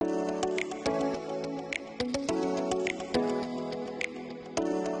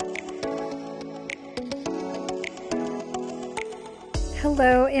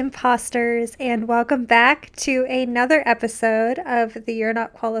Hello, imposters, and welcome back to another episode of the You're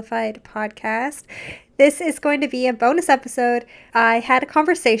Not Qualified podcast. This is going to be a bonus episode. I had a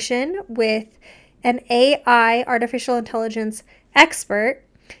conversation with an AI, artificial intelligence expert.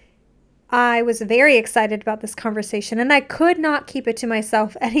 I was very excited about this conversation, and I could not keep it to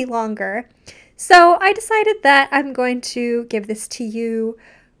myself any longer. So I decided that I'm going to give this to you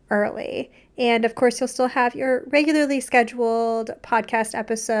early. And of course, you'll still have your regularly scheduled podcast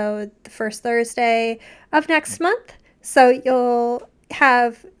episode the first Thursday of next month. So you'll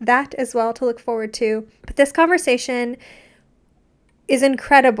have that as well to look forward to. But this conversation is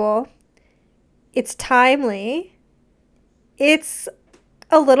incredible. It's timely. It's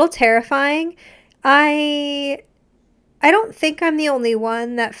a little terrifying. I don't think I'm the only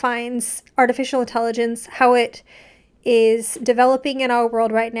one that finds artificial intelligence, how it is developing in our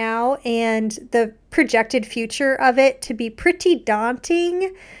world right now, and the projected future of it to be pretty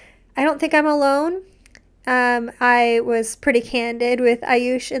daunting. I don't think I'm alone. I was pretty candid with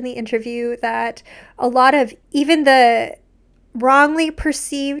Ayush in the interview that a lot of even the wrongly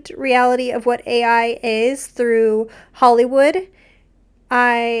perceived reality of what AI is through Hollywood,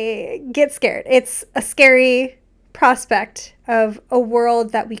 I get scared. It's a scary prospect of a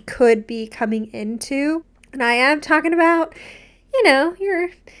world that we could be coming into. And I am talking about, your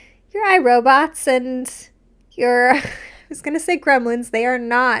iRobots and your, I was going to say gremlins. They are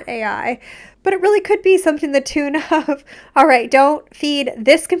not AI. But it really could be something the tune of, all right, don't feed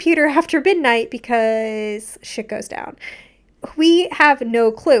this computer after midnight because shit goes down. We have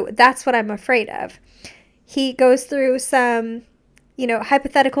no clue. That's what I'm afraid of. He goes through some,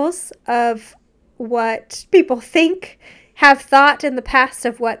 hypotheticals of what people think, have thought in the past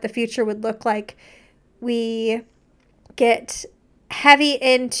of what the future would look like. We get heavy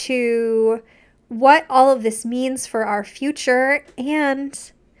into what all of this means for our future and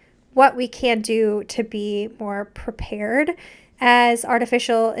what we can do to be more prepared as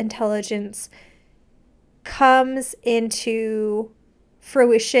artificial intelligence comes into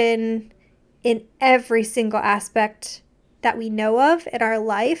fruition in every single aspect that we know of in our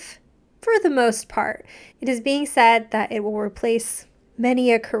life. For the most part, it is being said that it will replace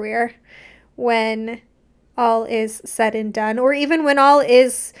many a career when all is said and done, or even when all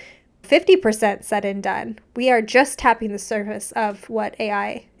is 50% said and done. We are just tapping the surface of what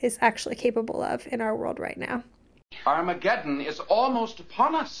AI is actually capable of in our world right now. Armageddon is almost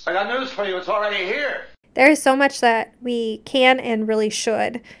upon us. I got news for you. It's already here. There is so much that we can and really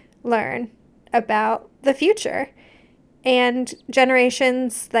should learn about the future. And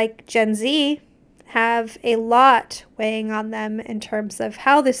generations like Gen Z have a lot weighing on them in terms of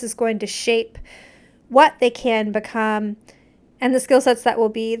how this is going to shape what they can become and the skill sets that will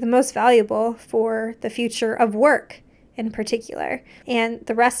be the most valuable for the future of work in particular. And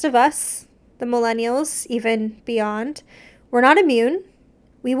the rest of us, the millennials, even beyond, we're not immune.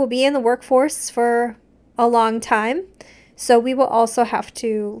 We will be in the workforce for a long time, so we will also have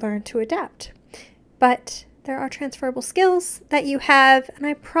to learn to adapt. But there are transferable skills that you have, and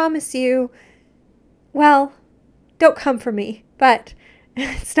I promise you, well, don't come for me, but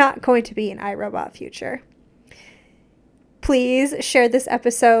it's not going to be an iRobot future. Please share this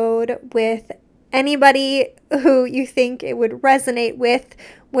episode with anybody who you think it would resonate with,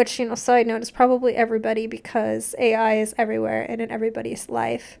 which, side note, is probably everybody because AI is everywhere and in everybody's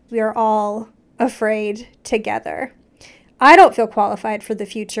life. We are all afraid together. I don't feel qualified for the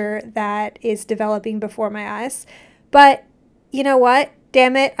future that is developing before my eyes, but you know what?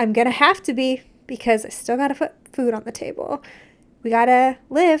 Damn it, I'm going to have to be because I still got to put food on the table. We got to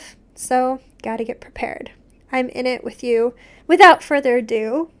live, so got to get prepared. I'm in it with you. Without further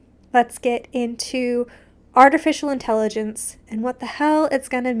ado, let's get into artificial intelligence and what the hell it's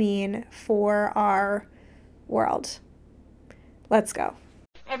going to mean for our world. Let's go.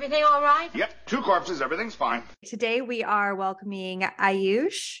 Everything all right? Yep, 2 corpses, everything's fine. Today we are welcoming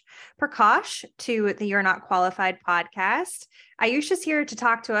Ayush Prakash to the You're Not Qualified podcast. Ayush is here to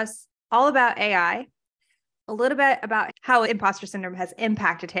talk to us all about AI, a little bit about how imposter syndrome has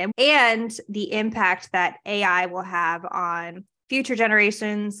impacted him and the impact that AI will have on future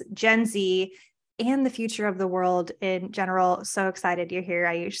generations, Gen Z, and the future of the world in general. So excited you're here,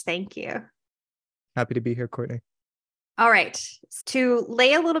 Ayush. Thank you. Happy to be here, Courtney. All right. To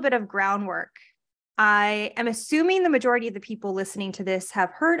lay a little bit of groundwork, I am assuming the majority of the people listening to this have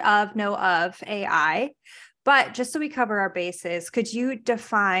know of AI, but just so we cover our bases, could you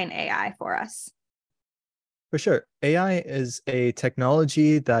define AI for us? For sure. AI is a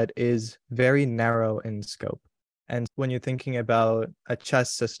technology that is very narrow in scope. And when you're thinking about a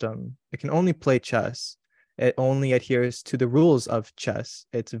chess system, it can only play chess. It only adheres to the rules of chess.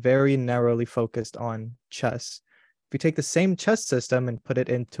 It's very narrowly focused on chess. If you take the same chess system and put it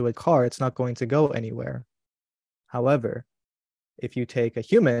into a car, it's not going to go anywhere. However, if you take a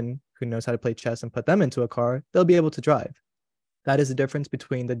human who knows how to play chess and put them into a car, they'll be able to drive. That is the difference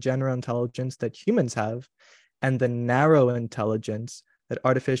between the general intelligence that humans have and the narrow intelligence that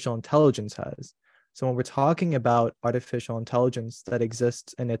artificial intelligence has. So when we're talking about artificial intelligence that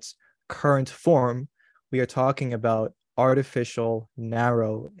exists in its current form, we are talking about artificial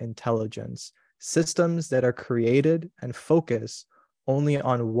narrow intelligence, systems that are created and focus only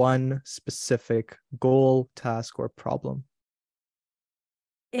on one specific goal, task, or problem.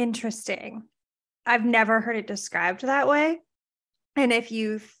 Interesting. I've never heard it described that way. And if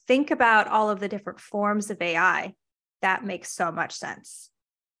you think about all of the different forms of AI, that makes so much sense.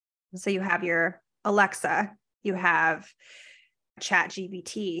 So you have your Alexa, you have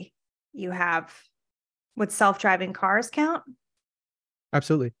ChatGPT, you have, would self-driving cars count?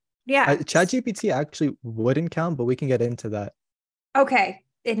 Absolutely. Yeah. ChatGPT actually wouldn't count, but we can get into that. Okay.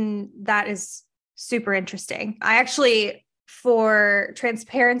 And that is super interesting. I actually, for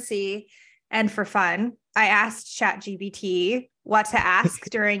transparency and for fun, I asked ChatGPT what to ask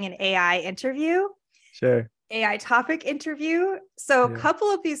during an AI interview. Sure. AI topic interview. So a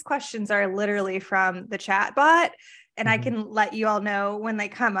couple of these questions are literally from the chat bot, and I can let you all know when they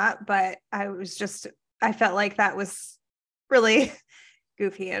come up, but I felt like that was really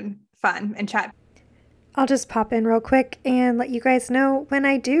goofy and fun and chat. I'll just pop in real quick and let you guys know when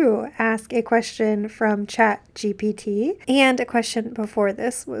I do ask a question from ChatGPT. And a question before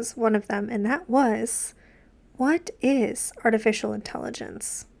this was one of them, and that was, what is artificial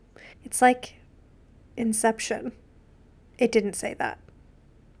intelligence? It's like Inception. It didn't say that,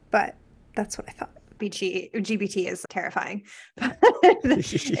 but that's what I thought. GPT is terrifying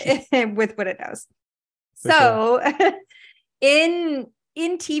with what it knows. So in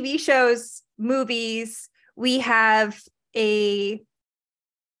TV shows, movies, we have a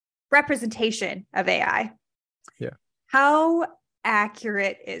representation of AI. Yeah. How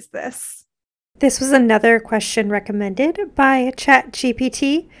accurate is this? This was another question recommended by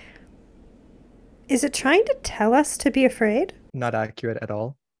ChatGPT. Is it trying to tell us to be afraid? Not accurate at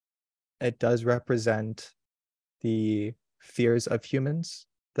all. It does represent the fears of humans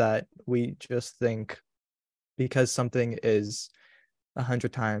that we just think because something is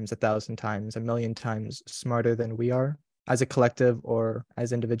 100 times, 1,000 times, 1,000,000 times smarter than we are as a collective or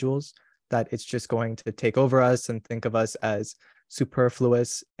as individuals, that it's just going to take over us and think of us as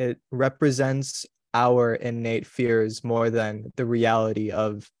superfluous. It represents our innate fears more than the reality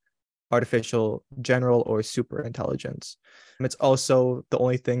of artificial general or super intelligence. It's also the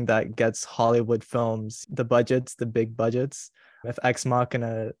only thing that gets Hollywood films the budgets, the big budgets. If Ex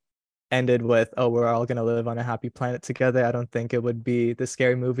Machina ended with, oh, we're all going to live on a happy planet together, I don't think it would be the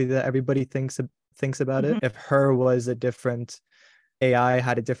scary movie that everybody thinks about it. If Her was a different AI,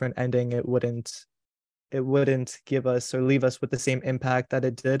 had a different ending, it wouldn't give us or leave us with the same impact that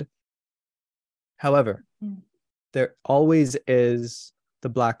it did. However, there always is the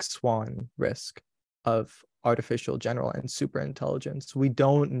black swan risk of artificial general and super intelligence. We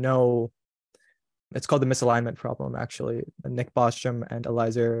don't know. It's called the misalignment problem, actually. Nick Bostrom and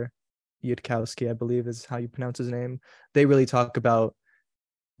Eliezer Yudkowsky, I believe is how you pronounce his name. They really talk about,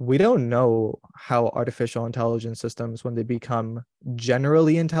 we don't know how artificial intelligence systems, when they become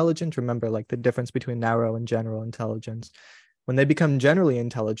generally intelligent, remember like the difference between narrow and general intelligence, when they become generally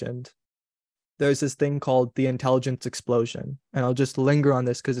intelligent, there's this thing called the intelligence explosion. And I'll just linger on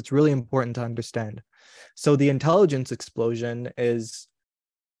this because it's really important to understand. So the intelligence explosion is,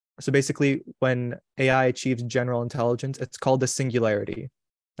 so basically when AI achieves general intelligence, it's called the singularity.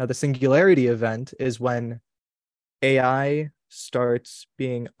 Now the singularity event is when AI starts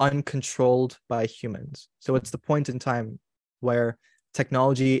being uncontrolled by humans. So it's the point in time where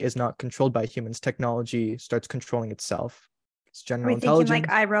technology is not controlled by humans. Technology starts controlling itself. It's general intelligence. Are we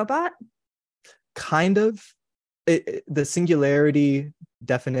thinking like iRobot? Kind of. The singularity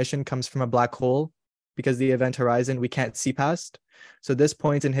definition comes from a black hole, because the event horizon we can't see past. So this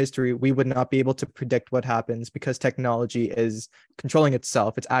point in history, we would not be able to predict what happens because technology is controlling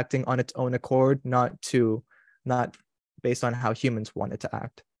itself. It's acting on its own accord, not based on how humans want it to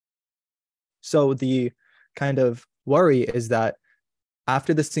act. So the kind of worry is that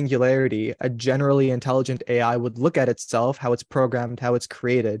after the singularity, a generally intelligent AI would look at itself, how it's programmed, how it's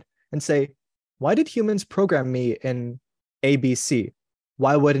created, and say, why did humans program me in ABC?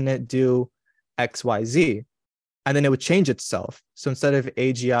 Why wouldn't it do XYZ? And then it would change itself. So instead of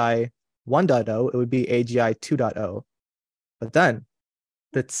AGI 1.0, it would be AGI 2.0. But then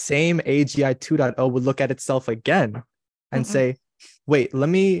the same AGI 2.0 would look at itself again and say, wait, let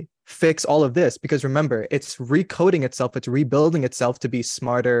me fix all of this. Because remember, it's recoding itself, it's rebuilding itself to be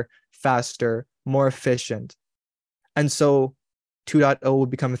smarter, faster, more efficient. And so 2.0 would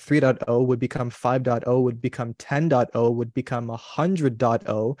become 3.0, would become 5.0, would become 10.0, would become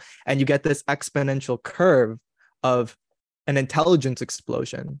 100.0. And you get this exponential curve of an intelligence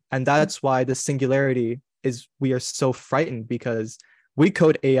explosion. And that's why the singularity is, we are so frightened, because we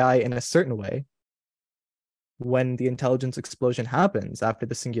code AI in a certain way. When the intelligence explosion happens after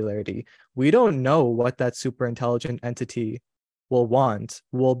the singularity, we don't know what that super intelligent entity will want,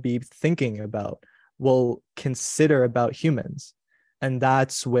 will be thinking about, will consider about humans. And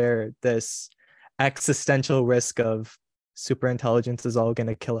that's where this existential risk of super intelligence is all going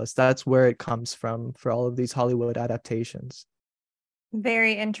to kill us. That's where it comes from for all of these Hollywood adaptations.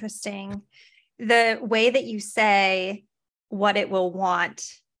 Very interesting. The way that you say what it will want,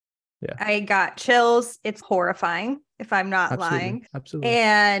 yeah, I got chills. It's horrifying, if I'm not lying. Absolutely.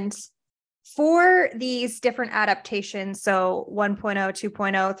 And for these different adaptations, so 1.0,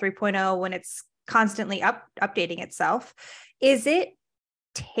 2.0, 3.0, when it's constantly updating itself, is it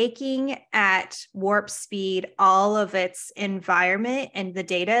taking at warp speed all of its environment and the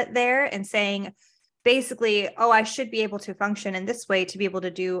data there and saying, basically, oh, I should be able to function in this way to be able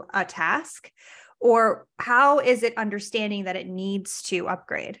to do a task? Or how is it understanding that it needs to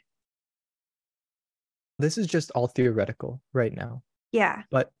upgrade? This is just all theoretical right now. Yeah.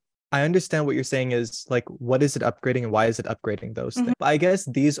 But I understand what you're saying is like, what is it upgrading and why is it upgrading those things? I guess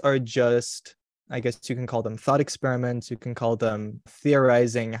these are just, I guess you can call them thought experiments. You can call them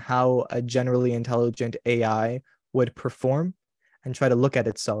theorizing how a generally intelligent AI would perform and try to look at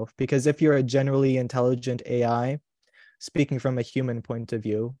itself. Because if you're a generally intelligent AI, speaking from a human point of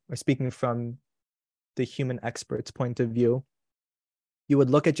view, or speaking from the human expert's point of view, you would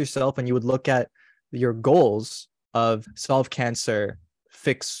look at yourself and you would look at your goals of solve cancer,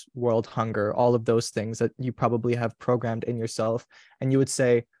 fix world hunger, all of those things that you probably have programmed in yourself. And you would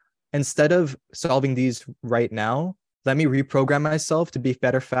say, instead of solving these right now, let me reprogram myself to be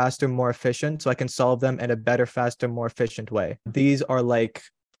better, faster, more efficient, so I can solve them in a better, faster, more efficient way. These are like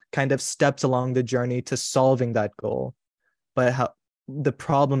kind of steps along the journey to solving that goal. But the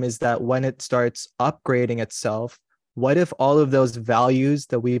problem is that when it starts upgrading itself, what if all of those values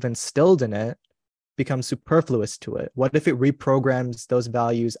that we've instilled in it become superfluous to it? What if it reprograms those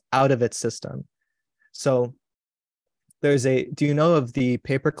values out of its system? So do you know of the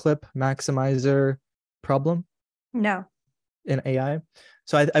paperclip maximizer problem? No. In AI?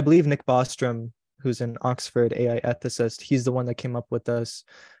 So I believe Nick Bostrom, who's an Oxford AI ethicist, he's the one that came up with this.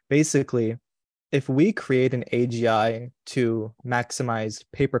 Basically, if we create an AGI to maximize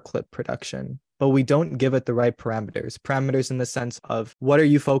paperclip production, but we don't give it the right parameters in the sense of what are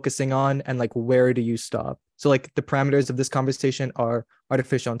you focusing on and like where do you stop? So like the parameters of this conversation are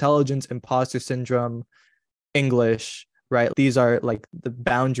artificial intelligence, imposter syndrome, English, right? These are like the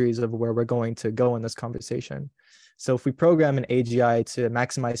boundaries of where we're going to go in this conversation. So if we program an AGI to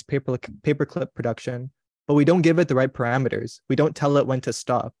maximize paperclip production, but we don't give it the right parameters, we don't tell it when to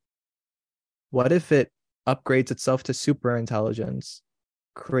stop, what if it upgrades itself to super intelligence,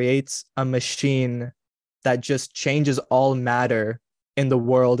 creates a machine that just changes all matter in the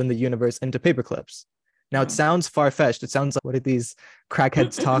world, in the universe, into paperclips? Now, it sounds far-fetched. It sounds like, what are these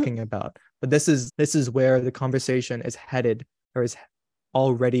crackheads talking about? But this is where the conversation is headed, or is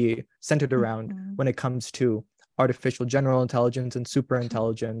already centered around when it comes to artificial general intelligence and super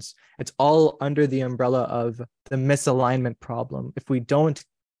intelligence. It's all under the umbrella of the misalignment problem. If we don't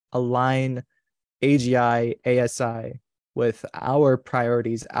align AGI, ASI with our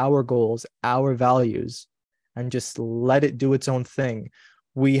priorities, our goals, our values, and just let it do its own thing,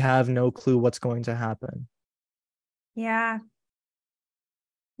 we have no clue what's going to happen. Yeah.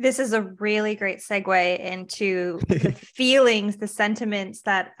 This is a really great segue into the feelings, the sentiments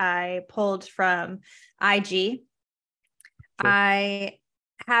that I pulled from IG. Sure. I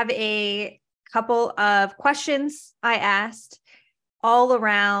have a couple of questions I asked all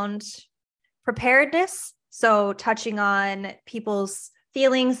around preparedness. So touching on people's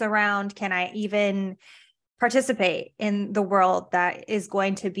feelings around, can I even participate in the world that is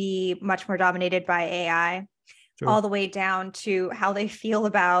going to be much more dominated by AI? Sure. All the way down to how they feel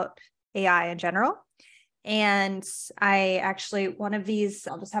about AI in general. And I actually, one of these,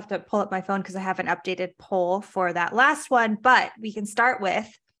 I'll just have to pull up my phone because I have an updated poll for that last one, but we can start with,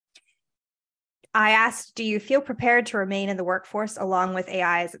 I asked, do you feel prepared to remain in the workforce along with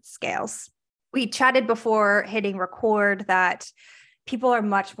AI as it scales? We chatted before hitting record that people are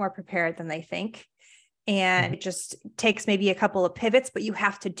much more prepared than they think. and it just takes maybe a couple of pivots, but you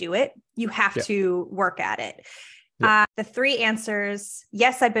have to do it. You have to work at it. The 3 answers,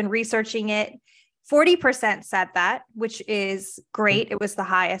 yes, I've been researching it. 40% said that, which is great. It was the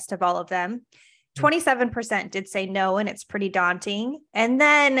highest of all of them. 27% did say no, and it's pretty daunting. And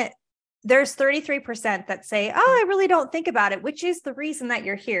then there's 33% that say, oh, I really don't think about it, which is the reason that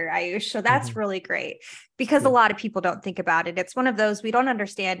you're here, Ayush. So that's really great, because a lot of people don't think about it. It's one of those, we don't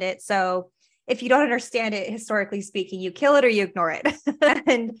understand it. So if you don't understand it, historically speaking, you kill it or you ignore it.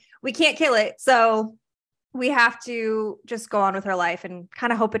 And we can't kill it. So we have to just go on with our life and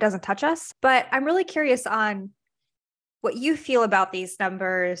kind of hope it doesn't touch us. But I'm really curious on what you feel about these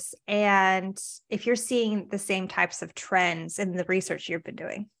numbers and if you're seeing the same types of trends in the research you've been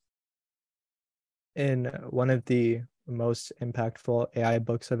doing. In one of the most impactful AI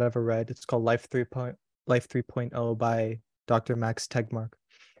books I've ever read, it's called Life 3.0 by Dr. Max Tegmark.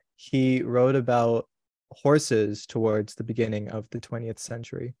 He wrote about horses towards the beginning of the 20th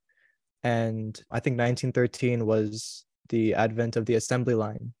century. And I think 1913 was the advent of the assembly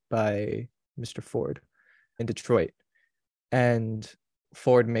line by Mr. Ford in Detroit. And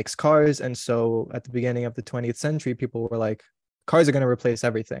Ford makes cars. And so at the beginning of the 20th century, people were like, cars are going to replace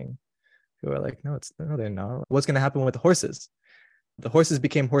everything. People were like, no, they're not. What's going to happen with the horses? The horses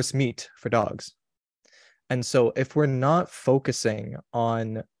became horse meat for dogs. And so if we're not focusing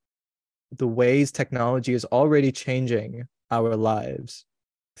on the ways technology is already changing our lives,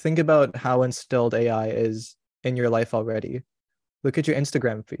 think about how instilled AI is in your life already. Look at your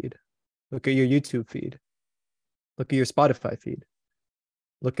Instagram feed. Look at your YouTube feed. Look at your Spotify feed.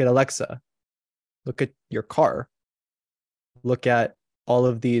 Look at Alexa. Look at your car. Look at all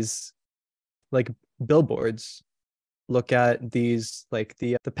of these like billboards. Look at these like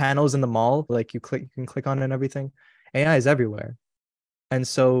the panels in the mall, like you can click on it and everything. AI is everywhere. And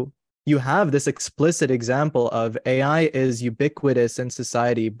so you have this explicit example of AI is ubiquitous in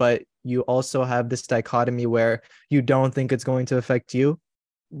society, but you also have this dichotomy where you don't think it's going to affect you.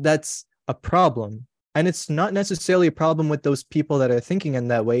 That's a problem. And it's not necessarily a problem with those people that are thinking in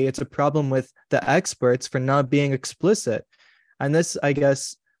that way. It's a problem with the experts for not being explicit. And this, I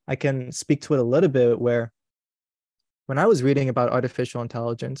guess, I can speak to it a little bit, where when I was reading about artificial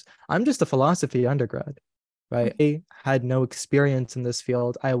intelligence, I'm just a philosophy undergrad, right? I had no experience in this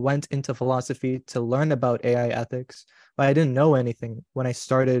field. I went into philosophy to learn about AI ethics, but I didn't know anything when I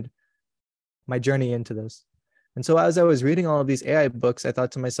started my journey into this. And so as I was reading all of these AI books, I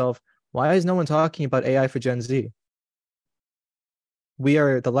thought to myself, why is no one talking about AI for Gen Z? We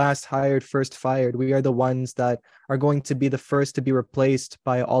are the last hired, first fired. We are the ones that are going to be the first to be replaced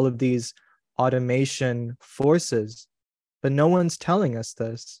by all of these automation forces. But no one's telling us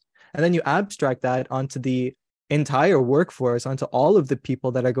this. And then you abstract that onto the entire workforce, onto all of the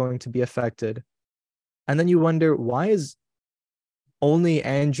people that are going to be affected. And then you wonder, why is only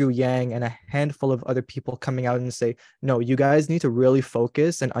Andrew Yang and a handful of other people coming out and say, no, you guys need to really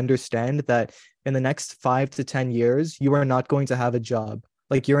focus and understand that in the next 5 to 10 years, you are not going to have a job.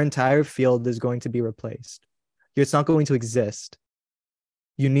 Like your entire field is going to be replaced. It's not going to exist.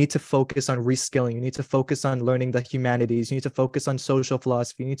 You need to focus on reskilling. You need to focus on learning the humanities. You need to focus on social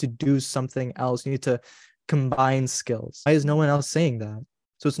philosophy. You need to do something else. You need to combine skills. Why is no one else saying that?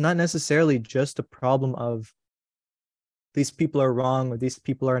 So it's not necessarily just a problem of these people are wrong, or these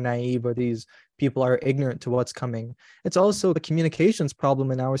people are naive, or these people are ignorant to what's coming. It's also the communications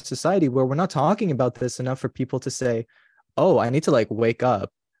problem in our society, where we're not talking about this enough for people to say, oh, I need to like wake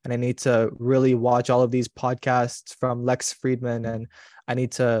up and I need to really watch all of these podcasts from Lex Friedman, and I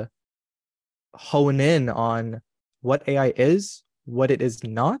need to hone in on what AI is, what it is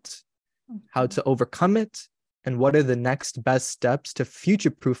not, how to overcome it, and what are the next best steps to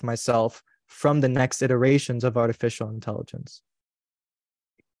future-proof myself from the next iterations of artificial intelligence.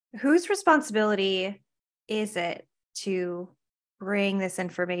 Whose responsibility is it to bring this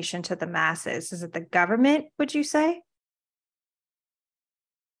information to the masses? Is it the government, would you say?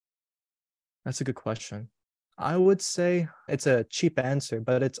 That's a good question. I would say it's a cheap answer,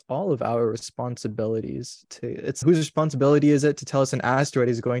 but it's all of our responsibilities. It's whose responsibility is it to tell us an asteroid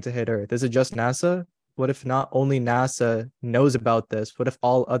is going to hit Earth? Is it just NASA? What if not only NASA knows about this? What if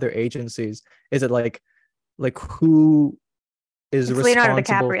all other agencies? Is it like who is it's responsible? Leonardo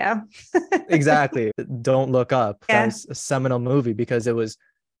DiCaprio. Exactly. Don't Look Up. Yeah. That's a seminal movie, because it was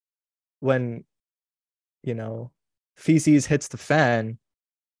when, feces hits the fan,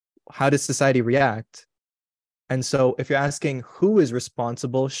 how does society react? And so if you're asking who is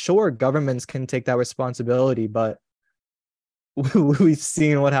responsible, sure, governments can take that responsibility, but we've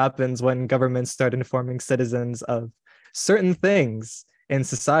seen what happens when governments start informing citizens of certain things in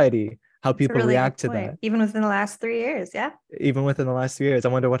society how That's a people really good react to point. that. Even within the last 3 years. Yeah. Even within the last 3 years, I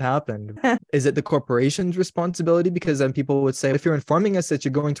wonder what happened. Is it the corporation's responsibility? Because then people would say, if you're informing us that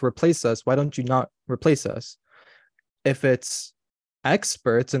you're going to replace us, why don't you not replace us? If it's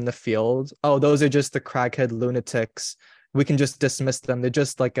experts in the field, oh, those are just the crackhead lunatics, we can just dismiss them. They're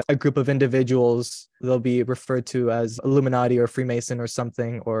just like a group of individuals. They'll be referred to as Illuminati or Freemason or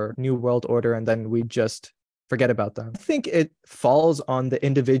something, or New World Order, and then we just forget about them. I think it falls on the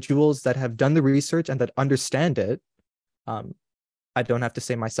individuals that have done the research and that understand it. I don't have to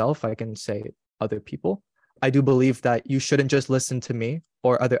say myself, I can say other people. I do believe that you shouldn't just listen to me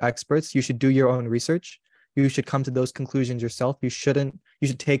or other experts. You should do your own research. You should come to those conclusions yourself. You should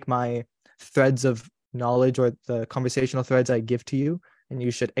take my threads of knowledge or the conversational threads I give to you, and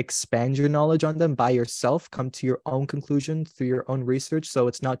you should expand your knowledge on them by yourself. Come to your own conclusions through your own research. So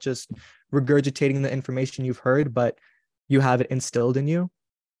it's not just regurgitating the information you've heard, but you have it instilled in you.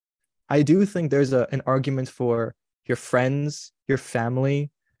 I do think there's an argument for your friends, your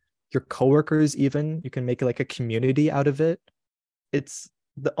family, your coworkers, even. You can make like a community out of it. It's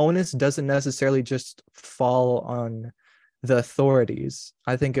the onus doesn't necessarily just fall on the authorities.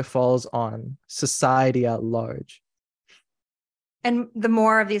 I think it falls on society at large. And the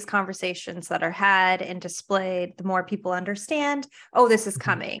more of these conversations that are had and displayed, the more people understand, oh, this is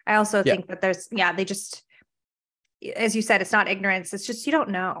coming. I also think that they just, as you said, it's not ignorance. It's just, you don't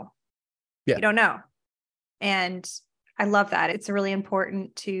know. Yeah. You don't know. And I love that. It's really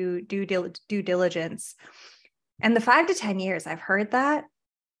important to do due diligence. And the 5 to 10 years, I've heard that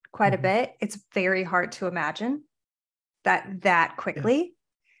quite a bit. It's very hard to imagine that quickly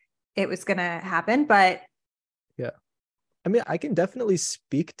it was going to happen. But I mean, I can definitely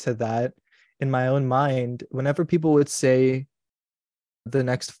speak to that in my own mind. Whenever people would say the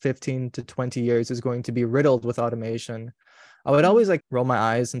next 15 to 20 years is going to be riddled with automation, I would always like roll my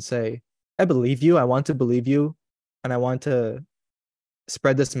eyes and say, I believe you. I want to believe you. And I want to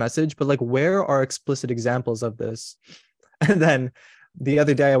spread this message. But like, where are explicit examples of this? And then the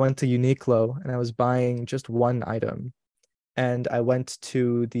other day I went to Uniqlo and I was buying just one item. And I went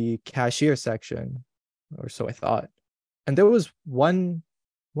to the cashier section, or so I thought. And there was one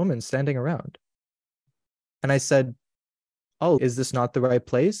woman standing around. And I said, oh, is this not the right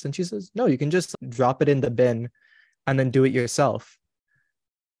place? And she says, no, you can just drop it in the bin and then do it yourself.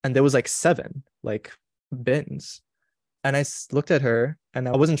 And there was like 7 like bins. And I looked at her and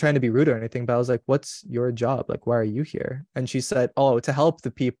I wasn't trying to be rude or anything, but I was like, what's your job? Like, why are you here? And she said, oh, to help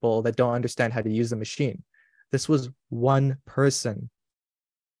the people that don't understand how to use the machine. This was one person.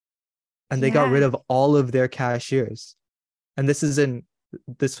 And they got rid of all of their cashiers. And this is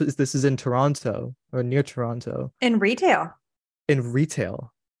in Toronto, or near Toronto. In retail.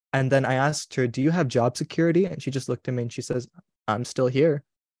 And then I asked her, do you have job security? And she just looked at me and she says, I'm still here.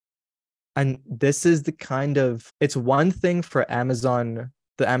 And this is the kind of, it's one thing for Amazon,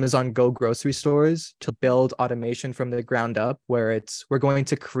 the Amazon Go grocery stores, to build automation from the ground up, where we're going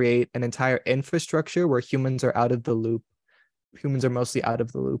to create an entire infrastructure where humans are out of the loop. Humans are mostly out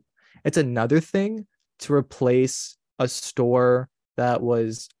of the loop. It's another thing to replace a store that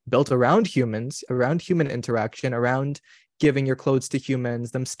was built around humans, around human interaction, around giving your clothes to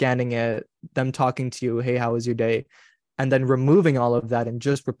humans, them scanning it, them talking to you, hey, how was your day? And then removing all of that and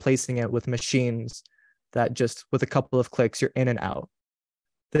just replacing it with machines that just with a couple of clicks, you're in and out.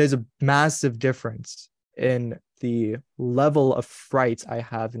 There's a massive difference in the level of fright I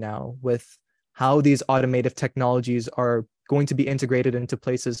have now with how these automated technologies are going to be integrated into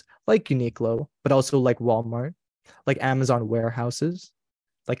places like Uniqlo, but also like Walmart, like Amazon warehouses,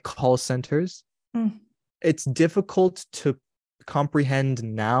 like call centers. It's difficult to comprehend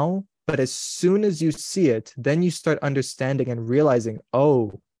now, but as soon as you see it, then you start understanding and realizing,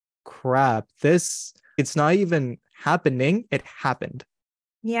 oh crap, it's not even happening, it happened.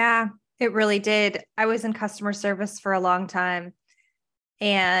 Yeah, it really did. I was in customer service for a long time,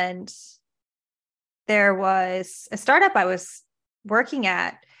 and there was a startup I was working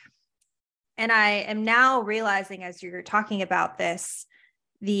at. And I am now realizing, as you're talking about this,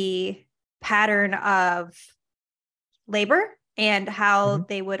 the pattern of labor and how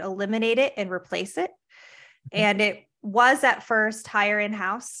they would eliminate it and replace it. And it was at first hire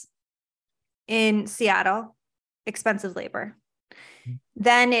in-house in Seattle, expensive labor.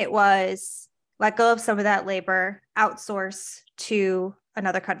 Then it was let go of some of that labor, outsource to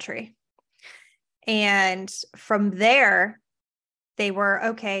another country. And from there, they were,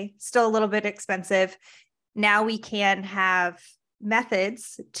 okay, still a little bit expensive. Now we can have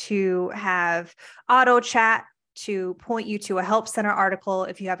methods to have auto chat to point you to a help center article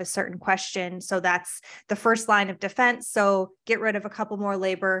if you have a certain question. So that's the first line of defense. So get rid of a couple more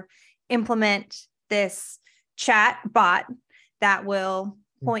labor, implement this chat bot that will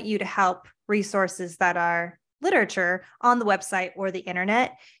point you to help resources that are literature on the website or the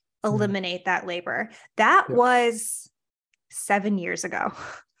internet, eliminate that labor. That was 7 years ago.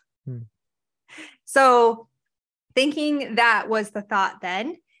 So thinking that was the thought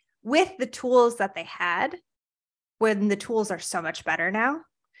then, with the tools that they had, when the tools are so much better now,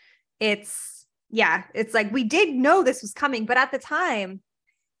 it's like we did know this was coming, but at the time,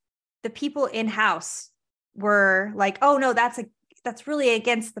 the people in-house were like, oh no, that's really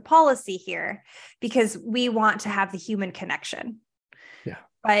against the policy here because we want to have the human connection. Yeah.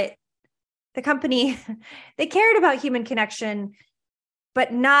 But the company, they cared about human connection,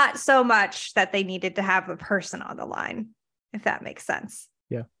 but not so much that they needed to have a person on the line, if that makes sense.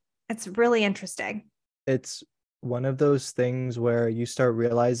 Yeah. It's really interesting. It's one of those things where you start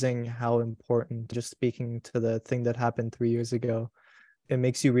realizing how important, just speaking to the thing that happened 3 years ago, it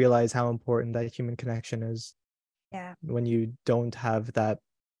makes you realize how important that human connection is. Yeah. When you don't have that,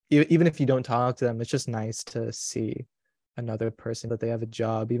 even if you don't talk to them, it's just nice to see another person, that they have a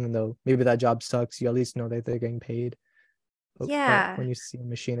job, even though maybe that job sucks, you at least know that they're getting paid. But when you see a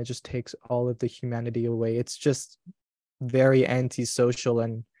machine, it just takes all of the humanity away. It's just very antisocial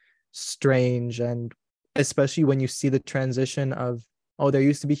and strange, and especially when you see the transition of, oh, there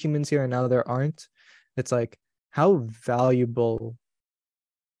used to be humans here and now there aren't. It's like, how valuable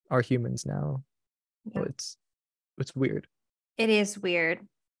are humans now? Yeah. Oh, it's weird. It is weird.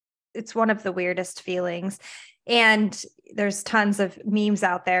 It's one of the weirdest feelings. And there's tons of memes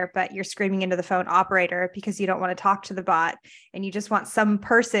out there, but you're screaming into the phone, operator, because you don't want to talk to the bot and you just want some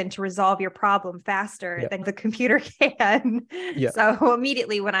person to resolve your problem faster than the computer can. Yeah. So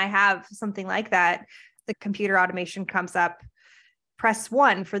immediately when I have something like that, the computer automation comes up, press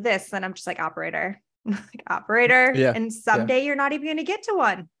 1 for this. Then I'm just like, operator, operator. Yeah. And someday you're not even going to get to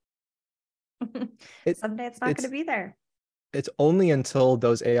one. Someday it's not going to be there. It's only until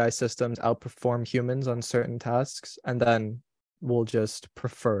those AI systems outperform humans on certain tasks, and then we'll just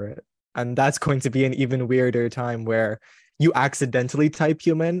prefer it. And that's going to be an even weirder time where you accidentally type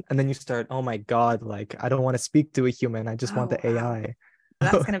human and then you start, oh my God, like, I don't want to speak to a human. I just want the AI.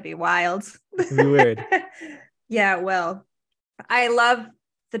 That's going to be wild. It'll be weird. Yeah, well, I love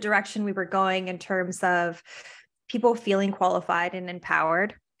the direction we were going in terms of people feeling qualified and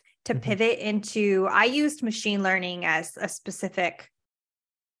empowered to pivot into, I used machine learning as a specific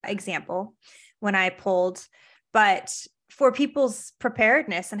example when I pulled, but for people's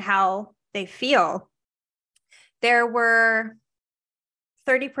preparedness and how they feel, there were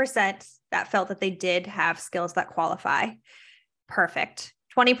 30% that felt that they did have skills that qualify. Perfect.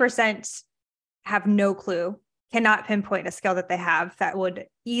 20% have no clue, cannot pinpoint a skill that they have that would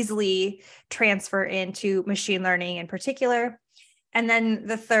easily transfer into machine learning in particular. And then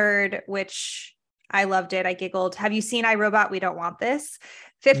the third, which I loved it, I giggled. Have you seen iRobot? We don't want this.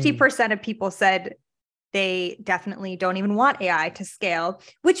 50% of people said they definitely don't even want AI to scale,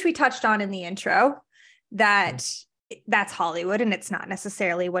 which we touched on in the intro, that's Hollywood and it's not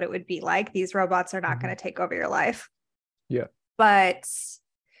necessarily what it would be like. These robots are not going to take over your life. Yeah. But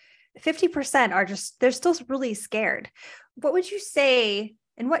 50% are just, they're still really scared. What would you say,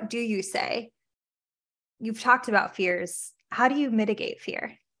 and what do you say? You've talked about fears. How do you mitigate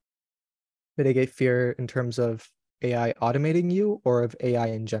fear? Mitigate fear in terms of AI automating you or of AI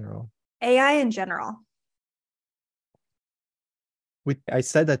in general? AI in general. I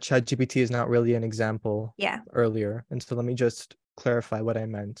said that ChatGPT is not really an example earlier. And so let me just clarify what I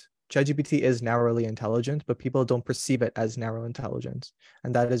meant. ChatGPT is narrowly intelligent, but people don't perceive it as narrow intelligence.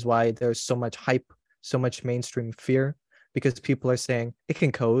 And that is why there's so much hype, so much mainstream fear, because people are saying it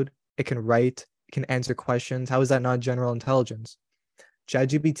can code, it can write, it can answer questions. How is that not general intelligence?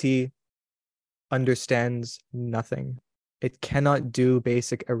 ChatGPT understands nothing. It cannot do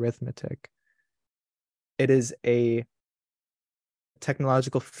basic arithmetic. It is a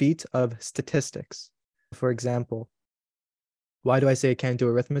technological feat of statistics. For example, why do I say it can't do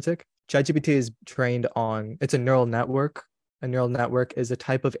arithmetic? ChatGPT is trained on, it's a neural network. A neural network is a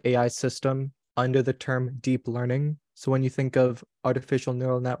type of AI system under the term deep learning. So when you think of artificial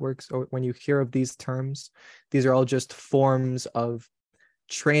neural networks, or when you hear of these terms, these are all just forms of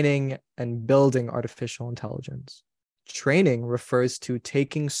training and building artificial intelligence. Training refers to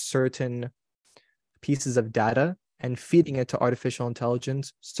taking certain pieces of data and feeding it to artificial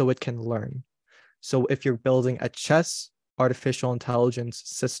intelligence so it can learn. So if you're building a chess artificial intelligence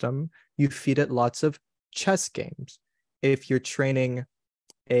system, you feed it lots of chess games. If you're training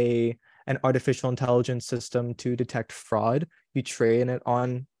an an artificial intelligence system to detect fraud, you train it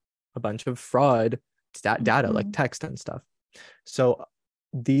on a bunch of fraud data like text and stuff. So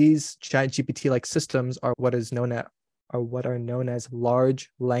these ChatGPT like systems are what are known as large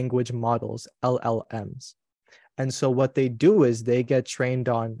language models, LLMs. And so what they do is they get trained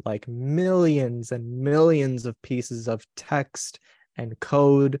on like millions and millions of pieces of text and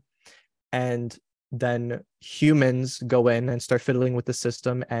code, and then humans go in and start fiddling with the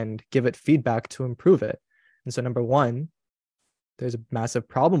system and give it feedback to improve it. And so number one, there's a massive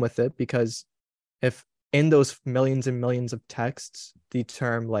problem with it, because if in those millions and millions of texts, the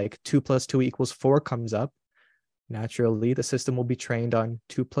term like 2 + 2 = 4 comes up, naturally the system will be trained on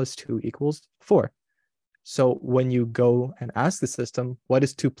 2 + 2 = 4. So when you go and ask the system, what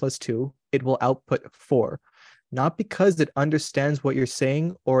is 2 + 2? It will output 4. Not because it understands what you're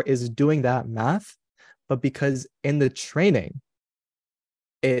saying or is doing that math, but because in the training,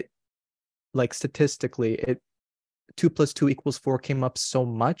 it like statistically, 2 + 2 = 4 came up so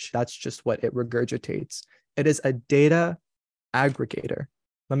much. That's just what it regurgitates. It is a data aggregator.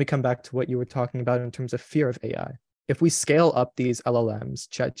 Let me come back to what you were talking about in terms of fear of AI. If we scale up these LLMs,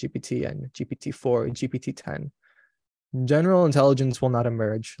 ChatGPT and GPT-4 and GPT-10, general intelligence will not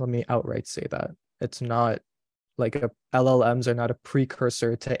emerge. Let me outright say that. It's not like LLMs are not a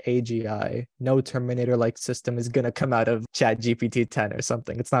precursor to AGI. No Terminator-like system is going to come out of ChatGPT-10 or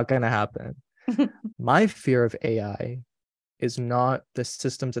something. It's not going to happen. My fear of AI is not the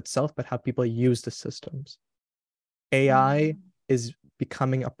systems itself, but how people use the systems. AI is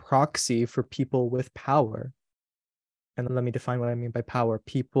becoming a proxy for people with power. And let me define what I mean by power.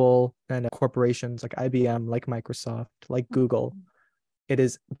 People and corporations like IBM, like Microsoft, like Google. It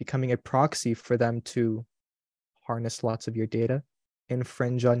is becoming a proxy for them to harness lots of your data,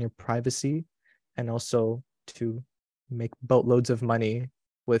 infringe on your privacy, and also to make boatloads of money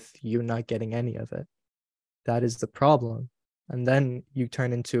with you not getting any of it. That is the problem. And then you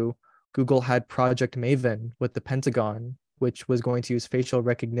turn into Google had Project Maven with the Pentagon, which was going to use facial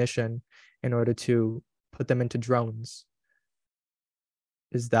recognition in order to put them into drones.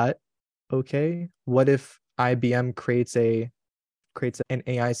 Is that okay? What if IBM creates an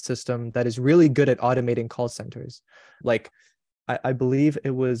AI system that is really good at automating call centers? Like, I believe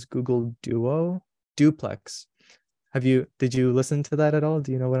it was Google Duplex. Did you listen to that at all?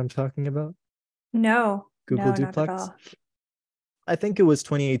 Do you know what I'm talking about? No, Google no, Duplex? not at all. I think it was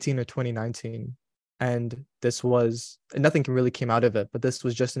 2018 or 2019. And nothing really came out of it, but this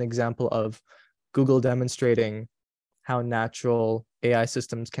was just an example of Google demonstrating how natural AI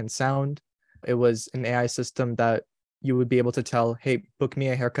systems can sound. It was an AI system that you would be able to tell, hey, book me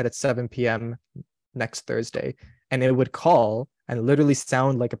a haircut at 7 p.m. next Thursday. And it would call and literally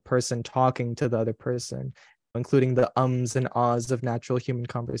sound like a person talking to the other person, including the ums and ahs of natural human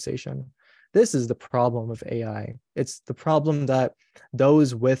conversation. This is the problem of AI. It's the problem that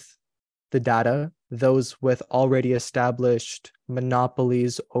those with the data, those with already established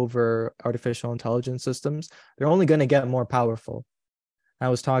monopolies over artificial intelligence systems, they're only going to get more powerful. I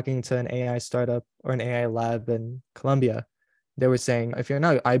was talking to an AI startup or an AI lab in Colombia. They were saying, if you're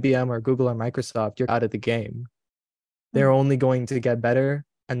not IBM or Google or Microsoft, you're out of the game. They're only going to get better,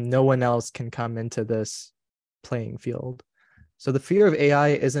 and no one else can come into this playing field. So the fear of AI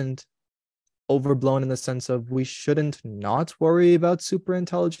isn't overblown in the sense of we shouldn't not worry about super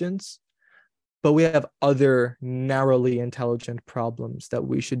intelligence, but we have other narrowly intelligent problems that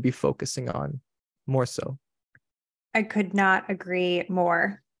we should be focusing on more so. I could not agree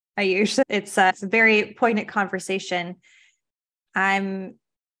more. It's a very poignant conversation.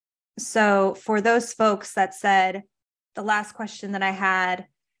 So for those folks that said, the last question that I had,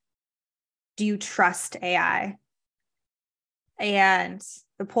 do you trust AI? And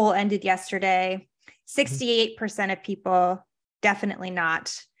the poll ended yesterday. 68% of people, definitely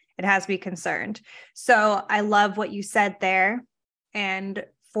not. It has me concerned. So I love what you said there. And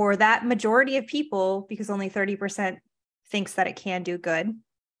for that majority of people, because only 30% thinks that it can do good,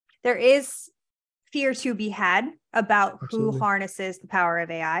 there is fear to be had about Absolutely. who harnesses the power of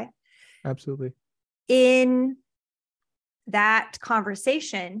AI. Absolutely. In that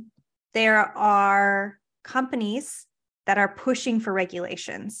conversation, there are companies that are pushing for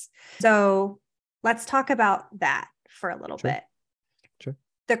regulations. So let's talk about that for a little bit. Sure.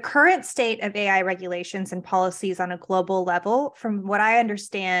 The current state of AI regulations and policies on a global level, from what I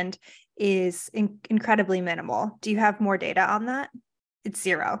understand, is incredibly minimal. Do you have more data on that? It's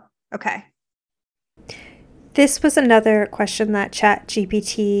 0. Okay. This was another question that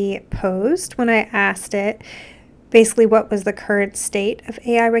ChatGPT posed when I asked it basically what was the current state of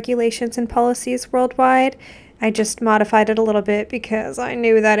AI regulations and policies worldwide. I just modified it a little bit because I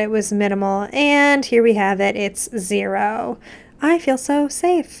knew that it was minimal. And here we have it. It's 0. I feel so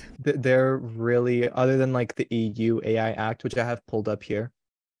safe. They're really, other than like the EU AI Act, which I have pulled up here,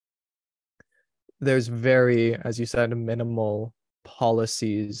 there's very, as you said, minimal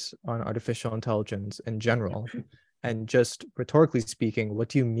policies on artificial intelligence in general. And just rhetorically speaking, what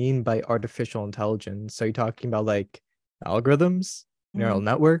do you mean by artificial intelligence? Are you talking about like algorithms, neural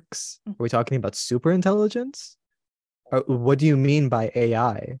networks? Are we talking about super intelligence? Or what do you mean by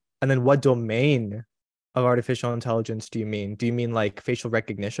AI? And then what domain of artificial intelligence do you mean? Do you mean like facial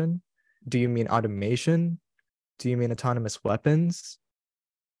recognition? Do you mean automation? Do you mean autonomous weapons?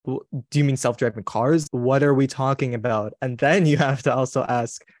 Do you mean self-driving cars? What are we talking about? And then you have to also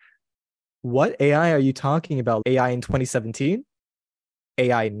ask, what AI are you talking about? AI in 2017?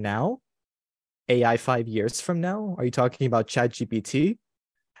 AI now? AI 5 years from now? Are you talking about ChatGPT?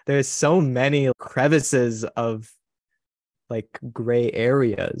 There's so many crevices of like gray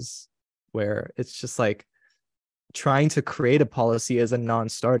areas where it's just like trying to create a policy is a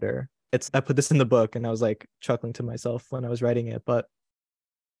non-starter. I put this in the book and I was like chuckling to myself when I was writing it, but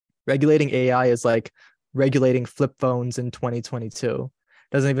regulating AI is like regulating flip phones in 2022.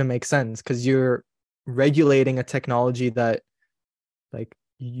 Doesn't even make sense because you're regulating a technology that like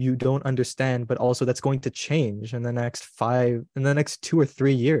you don't understand, but also that's going to change in the next 2 or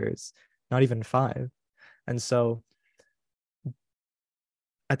 3 years, not even 5. And so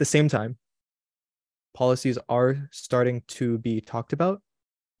at the same time, policies are starting to be talked about.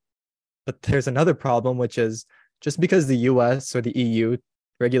 But there's another problem, which is just because the US or the EU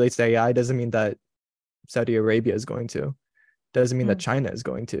regulates AI doesn't mean that Saudi Arabia is going to, doesn't mean that China is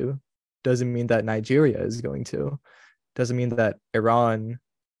going to, doesn't mean that Nigeria is going to, doesn't mean that Iran,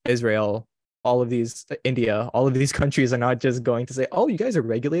 Israel, all of these, India, all of these countries are not just going to say, oh, you guys are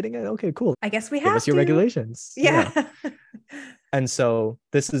regulating it? Okay, cool. I guess we Give have us your to. regulations. Yeah. And so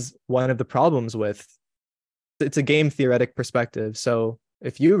this is one of the problems with, it's a game theoretic perspective. So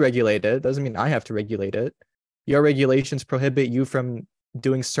if you regulate it, doesn't mean I have to regulate it. Your regulations prohibit you from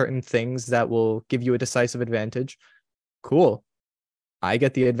doing certain things that will give you a decisive advantage. Cool. I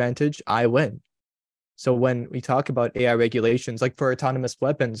get the advantage. I win. So when we talk about AI regulations, like for autonomous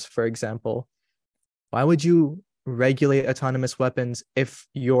weapons, for example, why would you regulate autonomous weapons if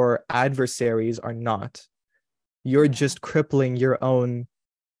your adversaries are not? You're just crippling your own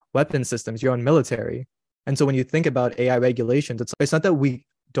weapon systems, your own military. And so when you think about AI regulations, it's not that we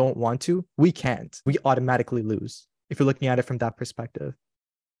don't want to, we can't. We automatically lose if you're looking at it from that perspective.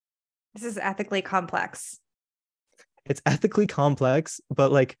 This is ethically complex. It's ethically complex,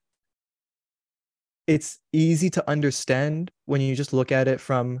 but like it's easy to understand when you just look at it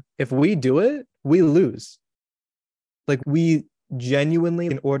from, if we do it, we lose. Like we genuinely,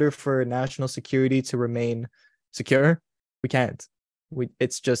 in order for national security to remain secure, we can't.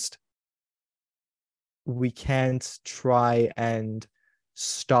 We can't try and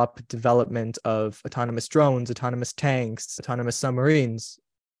stop development of autonomous drones, autonomous tanks, autonomous submarines.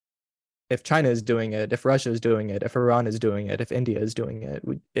 If China is doing it, if Russia is doing it, if Iran is doing it, if India is doing it,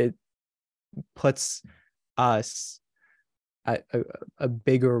 it puts us at a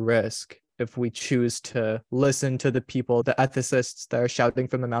bigger risk if we choose to listen to the people, the ethicists that are shouting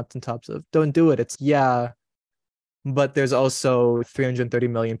from the mountaintops of don't do it. It's but there's also 330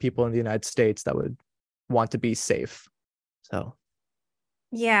 million people in the United States that would want to be safe. So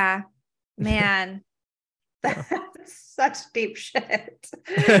yeah, man. Yeah. That's such deep shit.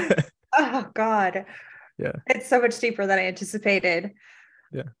 Oh God. Yeah. It's so much deeper than I anticipated.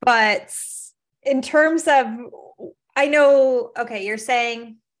 Yeah. But in terms of, I know, okay, you're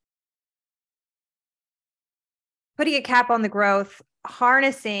saying putting a cap on the growth,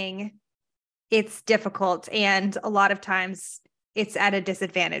 harnessing, it's difficult. And a lot of times it's at a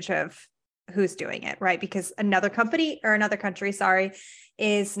disadvantage of who's doing it, right? Because another country,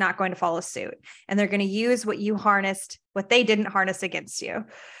 is not going to follow suit. And they're going to use what you harnessed, what they didn't harness against you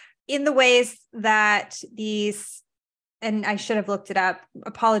in the ways that these, and I should have looked it up,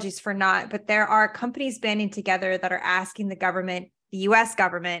 apologies for not, but there are companies banding together that are asking the government, the US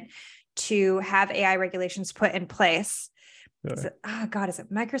government, to have AI regulations put in place. Yeah. Is it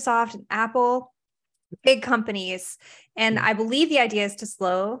Microsoft and Apple, big companies. And I believe the idea is to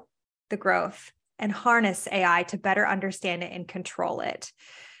slow the growth and harness AI to better understand it and control it.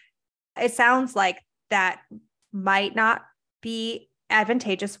 It sounds like that might not be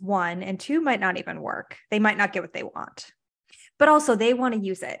advantageous, 1, and 2 might not even work. They might not get what they want, but also they want to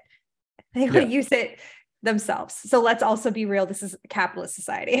use it. They want to use it themselves. So let's also be real. This is a capitalist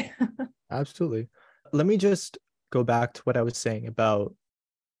society. Absolutely. Let me just go back to what I was saying about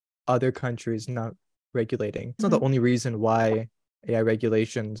other countries not regulating. It's not the only reason why AI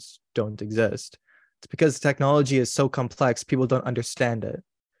regulations don't exist. It's because technology is so complex, people don't understand it.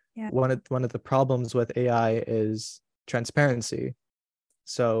 Yeah. One of the problems with AI is transparency.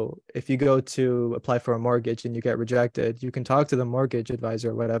 So if you go to apply for a mortgage and you get rejected, you can talk to the mortgage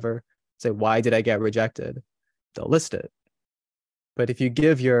advisor or whatever, say, why did I get rejected? They'll list it. But if you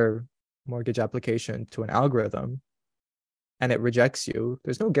give your mortgage application to an algorithm and it rejects you,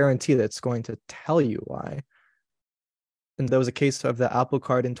 there's no guarantee that it's going to tell you why. And there was a case of the Apple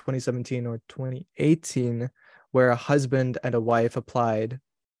Card in 2017 or 2018 where a husband and a wife applied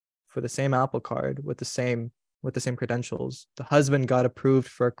for the same Apple Card with the same credentials. The husband got approved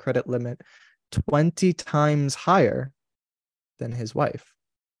for a credit limit 20 times higher than his wife.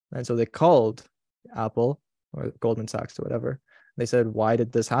 And so they called Apple or Goldman Sachs or whatever. They said, why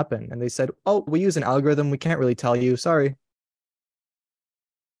did this happen? And they said, oh, we use an algorithm. We can't really tell you. Sorry.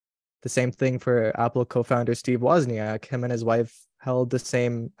 The same thing for Apple co-founder Steve Wozniak. Him and his wife held the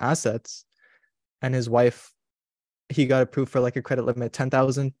same assets. And his wife, he got approved for like a credit limit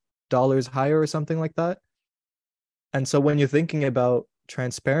 $10,000 higher or something like that. And so when you're thinking about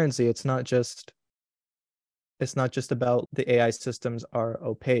transparency, it's not just about the AI systems are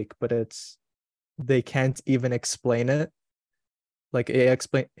opaque, but they can't even explain it. Like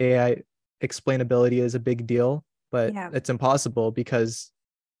AI explainability is a big deal, but it's impossible because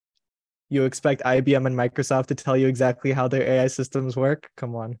you expect IBM and Microsoft to tell you exactly how their AI systems work.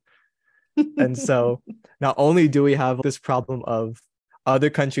 Come on. And so not only do we have this problem of other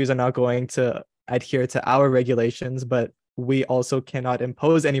countries are not going to adhere to our regulations, but we also cannot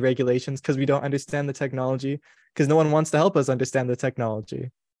impose any regulations because we don't understand the technology, because no one wants to help us understand the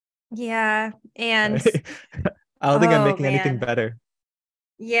technology. Yeah. And right? I don't think I'm making anything better.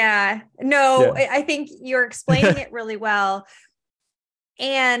 Yeah. No, yeah. I think you're explaining it really well.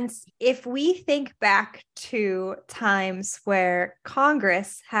 And if we think back to times where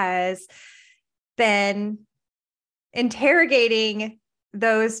Congress has been interrogating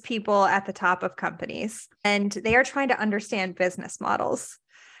those people at the top of companies, and they are trying to understand business models,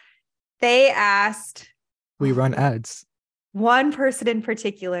 they asked, we run ads. One person in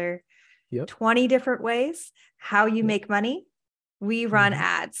particular, 20 different ways how you make money. We run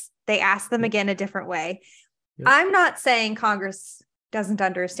ads. They asked them again a different way. I'm not saying Congress doesn't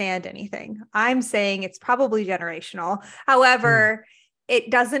understand anything. I'm saying it's probably generational. However, it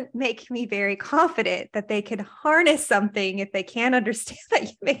doesn't make me very confident that they can harness something if they can't understand that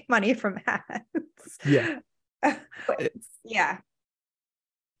you make money from ads. Yeah. Yeah.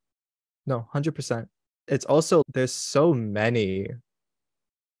 No, 100%. It's also, there's so many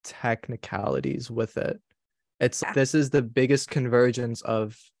technicalities with it. This is the biggest convergence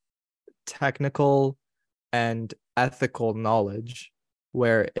of technical and ethical knowledge,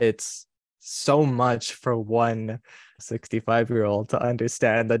 where it's so much for one 65-year-old to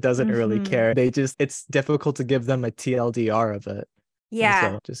understand that doesn't really care. It's difficult to give them a TLDR of it.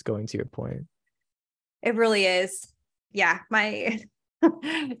 Yeah. So just going to your point. It really is. Yeah. My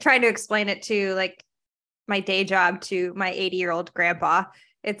trying to explain it to like my day job to my 80-year-old grandpa.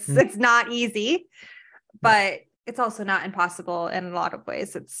 It's not easy, but it's also not impossible in a lot of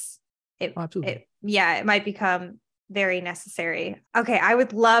ways. It might become very necessary. Okay. I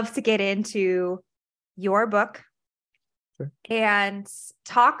would love to get into your book and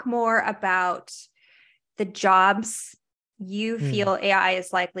talk more about the jobs you feel AI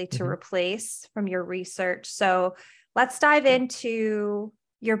is likely to replace from your research. So let's dive into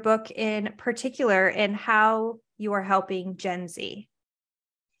your book in particular and how you are helping Gen Z.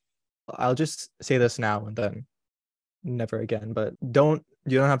 I'll just say this now and then never again, but you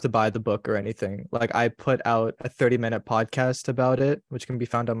don't have to buy the book or anything. Like, I put out a 30-minute podcast about it, which can be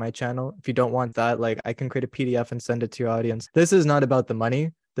found on my channel. If you don't want that, like, I can create a PDF and send it to your audience. This is not about the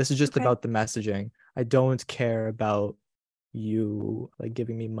money. This is just about the messaging. I don't care about you like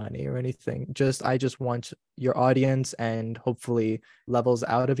giving me money or anything. I just want your audience, and hopefully levels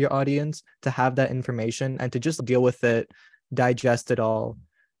out of your audience, to have that information and to just deal with it, digest it all.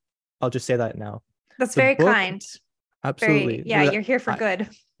 I'll just say that now. That's very kind. Absolutely. You're here for good.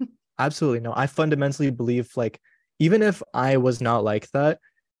 Absolutely. No, I fundamentally believe, like, even if I was not like that,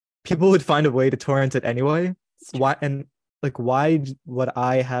 people would find a way to torrent it anyway. Why would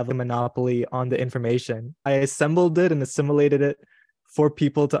I have a monopoly on the information? I assembled it and assimilated it for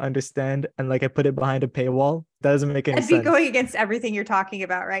people to understand, and like I put it behind a paywall. That doesn't make any sense. That'd be going against everything you're talking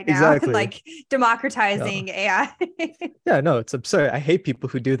about right now. Exactly. Like democratizing AI. Yeah, no, it's absurd. I hate people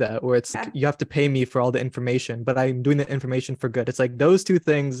who do that, where it's you have to pay me for all the information, but I'm doing the information for good. It's like those two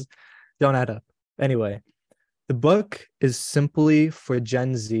things don't add up. Anyway, the book is simply for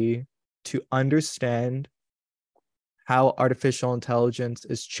Gen Z to understand how artificial intelligence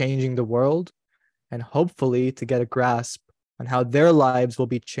is changing the world, and hopefully to get a grasp on how their lives will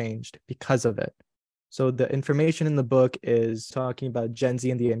be changed because of it. So the information in the book is talking about Gen Z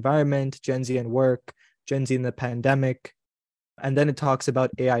and the environment, Gen Z and work, Gen Z and the pandemic. And then it talks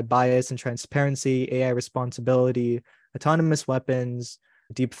about AI bias and transparency, AI responsibility, autonomous weapons,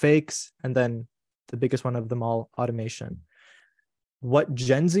 deep fakes, and then the biggest one of them all, automation. What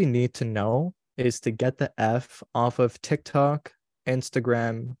Gen Z need to know is to get the F off of TikTok,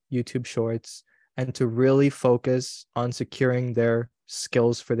 Instagram, YouTube Shorts, and to really focus on securing their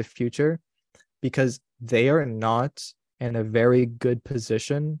skills for the future, because they are not in a very good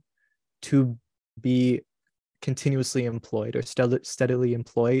position to be continuously employed or steadily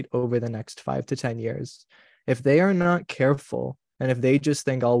employed over the next 5 to 10 years. If they are not careful, and if they just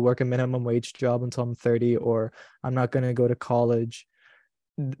think I'll work a minimum wage job until I'm 30, or I'm not going to go to college,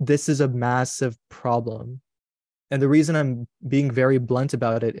 this is a massive problem. And the reason I'm being very blunt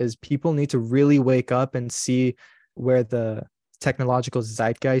about it is people need to really wake up and see where the technological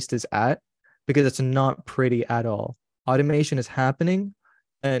zeitgeist is at, because it's not pretty at all. Automation is happening.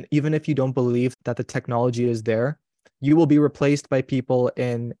 And even if you don't believe that the technology is there, you will be replaced by people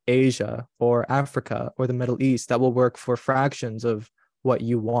in Asia or Africa or the Middle East that will work for fractions of what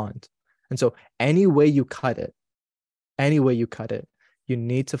you want. And so any way you cut it, you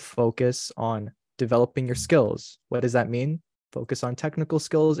need to focus on developing your skills. What does that mean? Focus on technical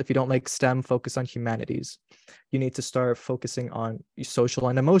skills. If you don't like STEM, focus on humanities. You need to start focusing on social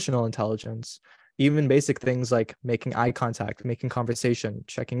and emotional intelligence. Even basic things like making eye contact, making conversation,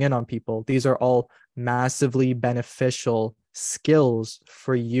 checking in on people. These are all massively beneficial skills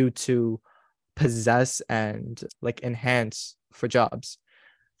for you to possess and like enhance for jobs.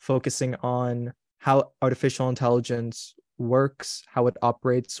 Focusing on how artificial intelligence works, how it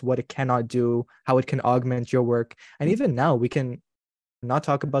operates, what it cannot do, how it can augment your work. And even now we can not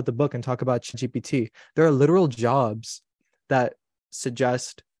talk about the book and talk about ChatGPT. There are literal jobs that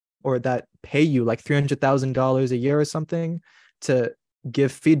suggest or that pay you like $300,000 a year or something to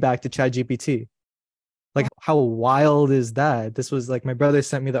give feedback to ChatGPT. Like, how wild is that? This was like, my brother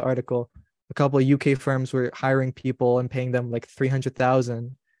sent me the article. A couple of UK firms were hiring people and paying them like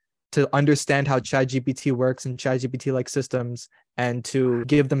 $300,000 to understand how ChatGPT works and ChatGPT like systems, and to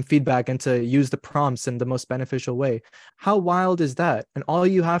give them feedback and to use the prompts in the most beneficial way. How wild is that? And all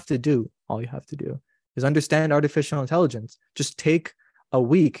you have to do is understand artificial intelligence. Just take a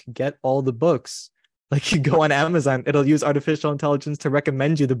week, get all the books. Like, you go on Amazon, it'll use artificial intelligence to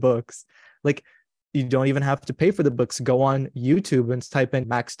recommend you the books. Like, you don't even have to pay for the books. Go on YouTube and type in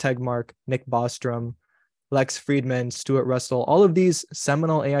Max Tegmark, Nick Bostrom, Lex Friedman, Stuart Russell, all of these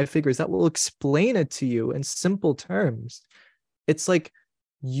seminal AI figures that will explain it to you in simple terms. It's like,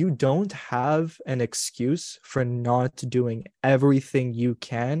 you don't have an excuse for not doing everything you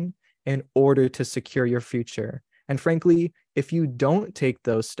can in order to secure your future. And frankly, if you don't take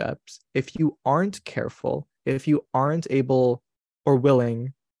those steps, if you aren't careful, if you aren't able or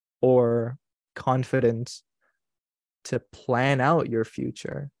willing or confident to plan out your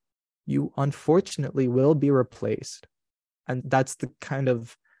future, you unfortunately will be replaced. And that's the kind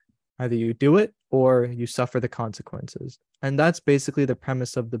of, either you do it or you suffer the consequences. And that's basically the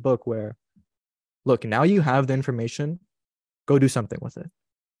premise of the book, where, look, now you have the information, go do something with it.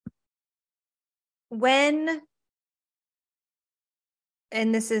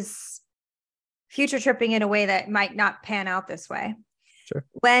 And this is future tripping in a way that might not pan out this way. Sure.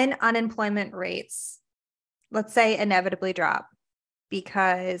 When unemployment rates, let's say, inevitably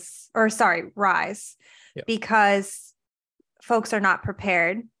rise, Yep. because folks are not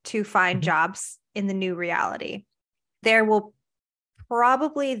prepared to find jobs in the new reality, there will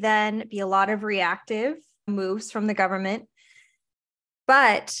probably then be a lot of reactive moves from the government.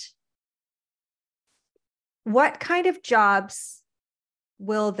 But what kind of jobs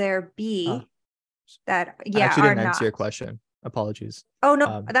will there be that I actually didn't are answer not? your question. Apologies. Oh,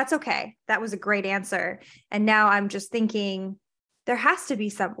 no, that's okay. That was a great answer. And now I'm just thinking there has to be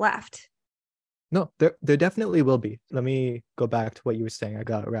some left. No, there definitely will be. Let me go back to what you were saying. I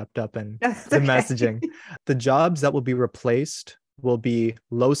got wrapped up in That's the okay. messaging. The jobs that will be replaced will be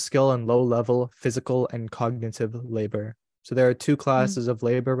low skill and low level physical and cognitive labor. So there are two classes of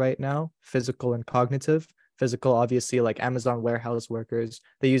labor right now, physical and cognitive. Physical, obviously, like Amazon warehouse workers.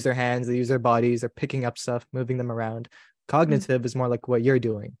 They use their hands, they use their bodies, they're picking up stuff, moving them around. Cognitive is more like what you're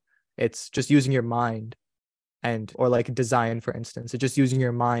doing. It's just using your mind, and or like design, for instance. It's just using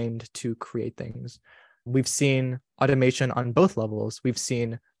your mind to create things. We've seen automation on both levels. We've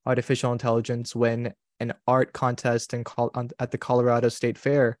seen artificial intelligence win an art contest at the Colorado State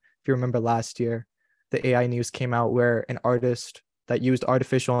Fair if you remember last year, the AI news came out where an artist that used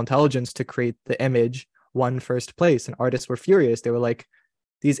artificial intelligence to create the image won first place, and artists were furious. They were like,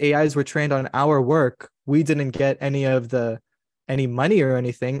 these AIs were trained on our work. We didn't get any money or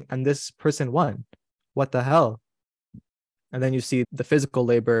anything, and this person won. What the hell? And then you see the physical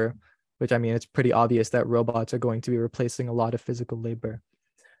labor, which, I mean, it's pretty obvious that robots are going to be replacing a lot of physical labor.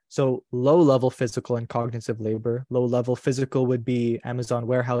 So low-level physical and cognitive labor. Low-level physical would be Amazon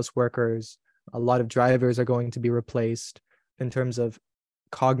warehouse workers. A lot of drivers are going to be replaced. In terms of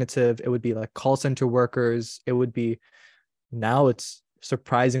cognitive, it would be like call center workers. It would be, now it's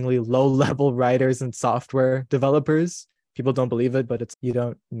surprisingly low-level writers and software developers. People don't believe it, but you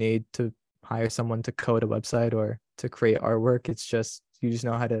don't need to hire someone to code a website or to create artwork. It's just, you need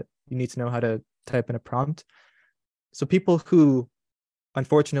to know how to type in a prompt. So people who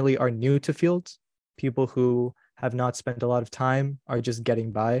unfortunately are new to fields, people who have not spent a lot of time, are just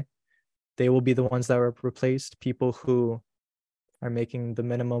getting by, they will be the ones that are replaced. People who are making the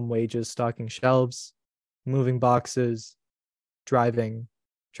minimum wages, stocking shelves, moving boxes, driving,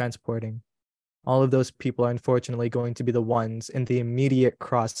 transporting, all of those people are unfortunately going to be the ones in the immediate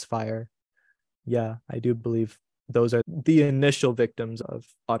crossfire. Yeah, I do believe those are the initial victims of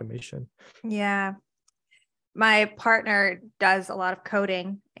automation. Yeah. My partner does a lot of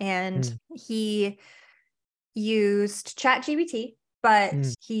coding, and he used ChatGPT, but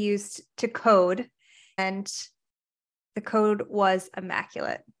he used to code, and the code was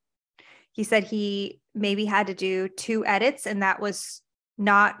immaculate. He said he maybe had to do 2 edits, and that was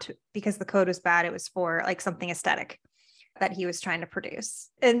not because the code was bad. It was for like something aesthetic that he was trying to produce.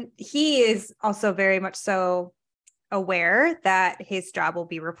 And he is also very much so aware that his job will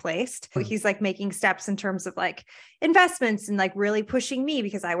be replaced. He's like making steps in terms of like investments and like really pushing me,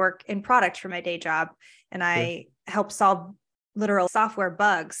 because I work in product for my day job and I help solve literal software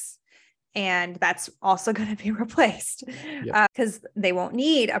bugs. And that's also going to be replaced because they won't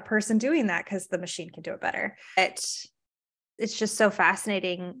need a person doing that, because the machine can do it better. It's just so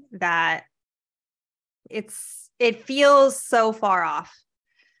fascinating that it feels so far off.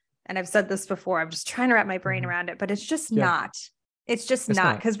 And I've said this before, I'm just trying to wrap my brain around it, but it's just not. It's just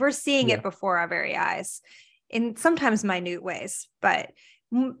not, because we're seeing it before our very eyes in sometimes minute ways, but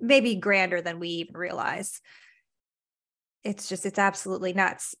maybe grander than we even realize. It's absolutely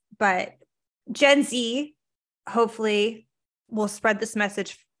nuts. But Gen Z, hopefully, will spread this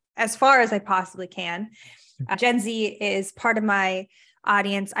message as far as I possibly can. Gen Z is part of my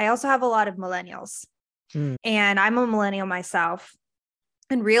audience. I also have a lot of millennials, and I'm a millennial myself,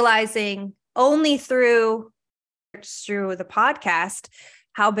 and realizing only through the podcast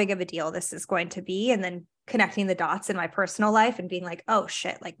how big of a deal this is going to be, and then connecting the dots in my personal life and being like, oh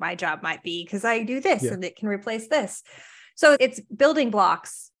shit, like my job might be because I do this and it can replace this. So it's building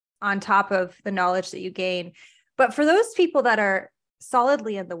blocks on top of the knowledge that you gain. But for those people that are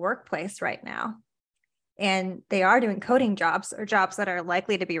solidly in the workplace right now, and they are doing coding jobs or jobs that are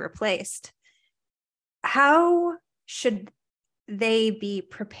likely to be replaced, how should they be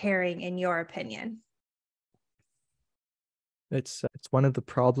preparing, in your opinion? It's one of the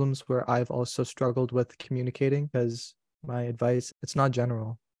problems where I've also struggled with communicating, because my advice, it's not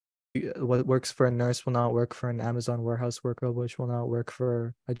general. What works for a nurse will not work for an Amazon warehouse worker, which will not work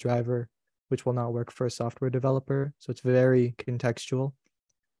for a driver, which will not work for a software developer. So it's very contextual.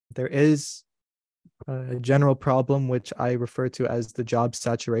 There is a general problem, which I refer to as the job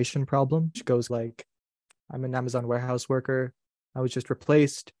saturation problem, which goes like, I'm an Amazon warehouse worker. I was just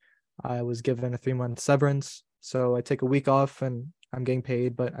replaced. I was given a 3-month severance. So I take a week off and I'm getting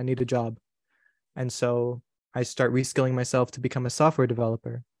paid, but I need a job. And so I start reskilling myself to become a software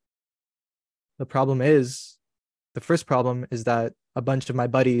developer. The first problem is that a bunch of my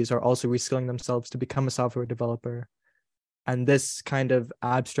buddies are also reskilling themselves to become a software developer. And this kind of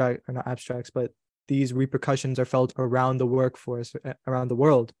not abstracts, but these repercussions are felt around the workforce, around the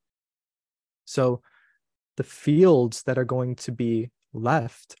world. So the fields that are going to be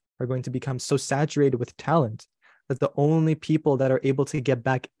left are going to become so saturated with talent that the only people that are able to get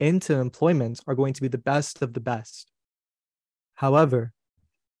back into employment are going to be the best of the best. However,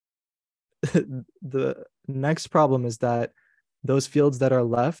 the next problem is that those fields that are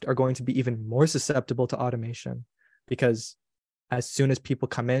left are going to be even more susceptible to automation, because as soon as people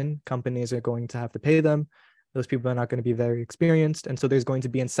come in, companies are going to have to pay them. Those people are not going to be very experienced. And so there's going to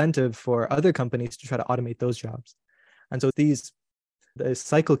be incentive for other companies to try to automate those jobs. And so the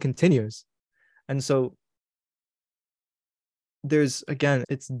cycle continues. And so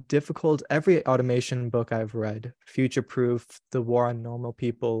it's difficult. Every automation book I've read, Future Proof, The War on Normal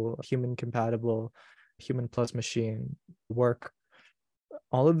People, Human Compatible, Human Plus Machine, Work,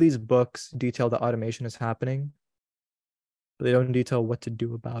 all of these books detail that automation is happening, but they don't detail what to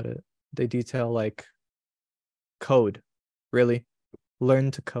do about it. They detail like code, really,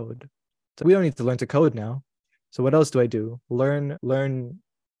 learn to code. So we don't need to learn to code now. So what else do I do? Learn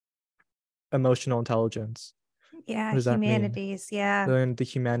emotional intelligence. Yeah, What does that mean? humanities. Yeah. Learn the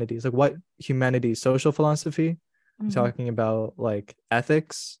humanities. Like what humanities? Social philosophy? Mhm. Talking about like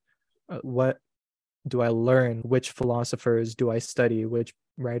ethics. What do I learn? Which philosophers do I study? Which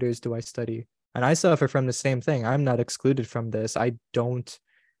writers do I study? And I suffer from the same thing. I'm not excluded from this. I don't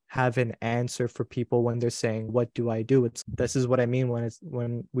have an answer for people when they're saying, what do I do? This is what I mean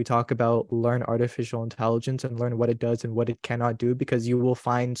when we talk about learn artificial intelligence and learn what it does and what it cannot do, because you will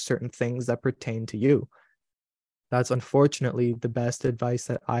find certain things that pertain to you. That's unfortunately the best advice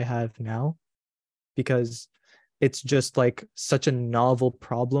that I have now, because it's just like such a novel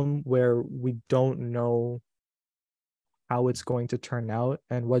problem where we don't know how it's going to turn out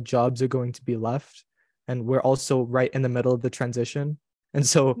and what jobs are going to be left. And we're also right in the middle of the transition. And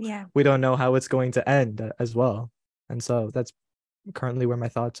so Yeah. we don't know how it's going to end as well. And so that's currently where my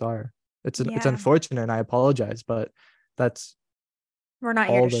thoughts are. It's unfortunate and I apologize, but that's we're not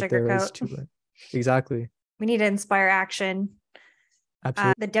here all to that there is sugarcoat. to it. Exactly. We need to inspire action.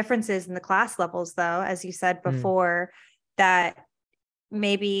 Absolutely. The differences in the class levels, though, as you said before, that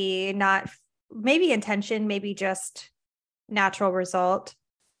maybe intention, maybe just natural result.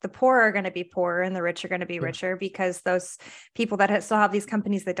 The poor are going to be poorer and the rich are going to be richer because those people that still have these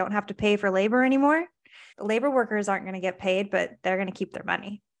companies that don't have to pay for labor anymore, the labor workers aren't going to get paid, but they're going to keep their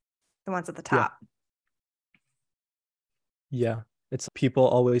money, the ones at the top. Yeah. It's people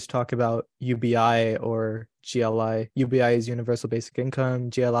always talk about UBI or GLI. UBI is universal basic income.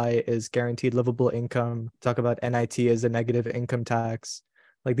 GLI is guaranteed livable income. Talk about NIT as a negative income tax.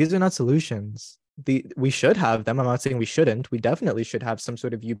 Like these are not solutions. We should have them. I'm not saying we shouldn't. We definitely should have some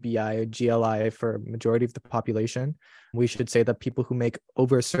sort of UBI or GLI for majority of the population. We should say that people who make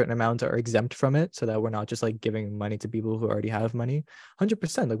over a certain amount are exempt from it, so that we're not just like giving money to people who already have money.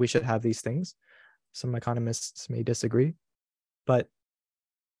 100%. Like we should have these things. Some economists may disagree, but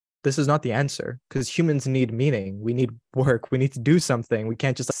this is not the answer, because humans need meaning. We need work. We need to do something. We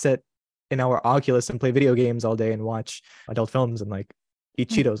can't just sit in our Oculus and play video games all day and watch adult films and like eat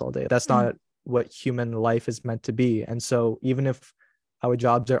Cheetos all day. That's not what human life is meant to be. And so even if our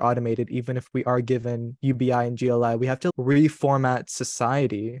jobs are automated, even if we are given UBI and GLI, we have to reformat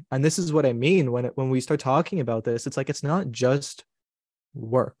society. And this is what I mean when we start talking about this. It's like, it's not just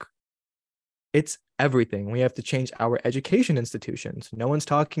work. It's everything. We have to change our education institutions. No one's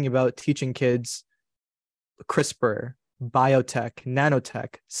talking about teaching kids CRISPR, biotech,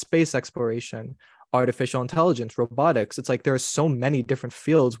 nanotech, space exploration, artificial intelligence, robotics. It's like there are so many different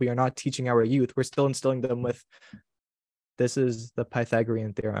fields we are not teaching our youth. We're still instilling them with, this is the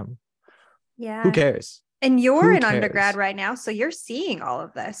Pythagorean theorem. Yeah. Who cares? And you're an undergrad right now, so you're seeing all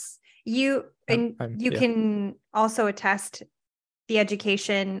of this. You can also attest the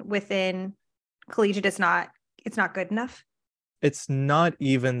education within collegiate it's not good enough. It's not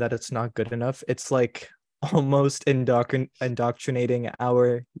even that it's not good enough. It's like almost indoctrinating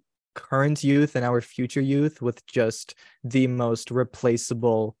our current youth and our future youth with just the most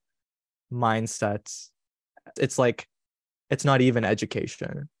replaceable mindsets. It's like, it's not even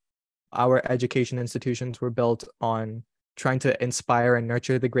education. Our education institutions were built on trying to inspire and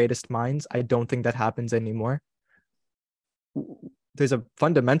nurture the greatest minds. I don't think that happens anymore. There's a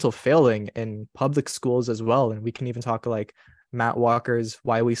fundamental failing in public schools as well. And we can even talk like Matt Walker's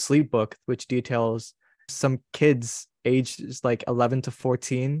Why We Sleep book, which details some kids aged like 11 to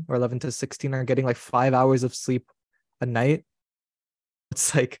 14 or 11 to 16 are getting like 5 hours of sleep a night.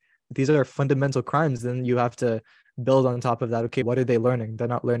 It's like, these are fundamental crimes. Then you have to build on top of that. Okay, what are they learning? They're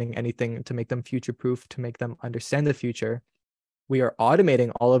not learning anything to make them future proof, to make them understand the future. We are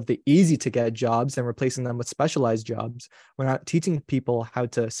automating all of the easy to get jobs and replacing them with specialized jobs. We're not teaching people how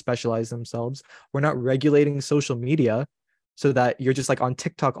to specialize themselves. We're not regulating social media so that you're just like on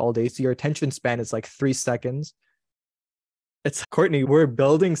TikTok all day. So your attention span is like 3 seconds. It's Courtney, we're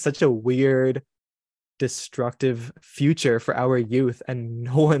building such a weird, destructive future for our youth and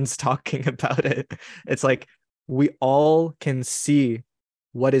no one's talking about it. It's like, we all can see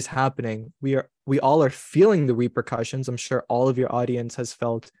what is happening. We all are feeling the repercussions. I'm sure all of your audience has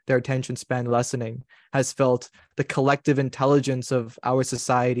felt their attention span lessening, has felt the collective intelligence of our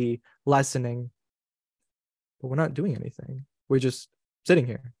society lessening. But we're not doing anything. We're just sitting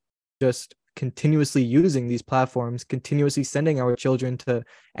here, just continuously using these platforms, continuously sending our children to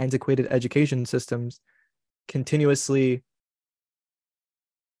antiquated education systems, continuously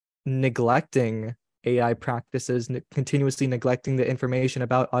neglecting AI practices, continuously neglecting the information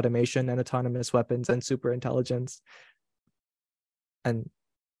about automation and autonomous weapons and superintelligence. And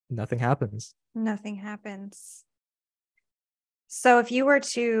nothing happens. Nothing happens. So if you were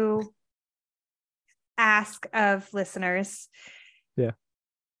to ask of listeners, yeah,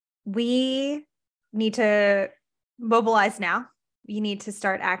 we need to mobilize now. You need to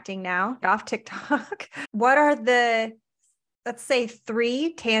start acting now off TikTok. What are the, let's say,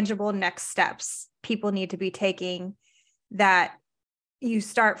 3 tangible next steps people need to be taking that you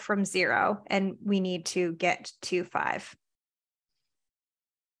start from 0 and we need to get to 5?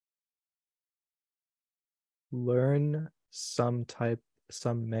 Learn some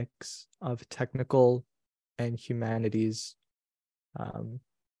mix of technical and humanities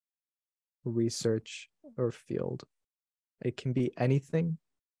research or field. It can be anything.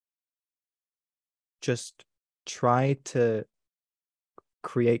 Just try to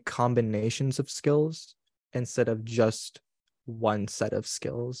create combinations of skills instead of just one set of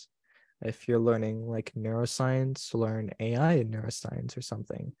skills. If you're learning like neuroscience, learn AI in neuroscience or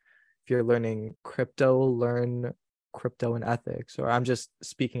something. If you're learning crypto, learn crypto and ethics. Or I'm just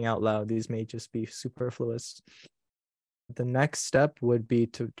speaking out loud. These may just be superfluous. The next step would be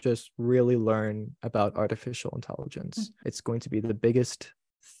to just really learn about artificial intelligence. It's going to be the biggest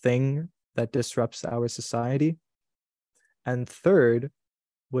thing that disrupts our society. And third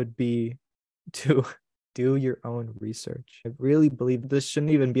would be to do your own research. I really believe this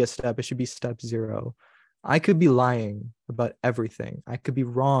shouldn't even be a step. It should be step 0. I could be lying about everything. I could be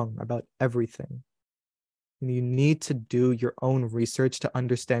wrong about everything. And you need to do your own research to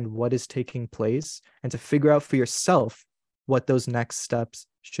understand what is taking place and to figure out for yourself what those next steps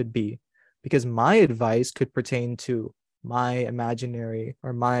should be. Because my advice could pertain to my imaginary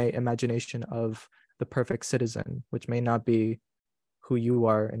or my imagination of the perfect citizen, which may not be who you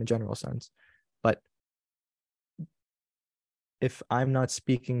are in a general sense. But if I'm not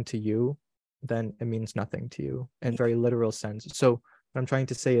speaking to you, then it means nothing to you in a very literal sense. So what I'm trying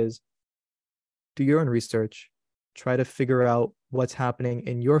to say is, do your own research, try to figure out what's happening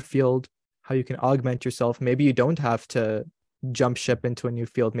in your field, how you can augment yourself. Maybe you don't have to jump ship into a new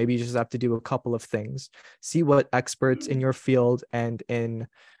field. Maybe you just have to do a couple of things. See what experts in your field and in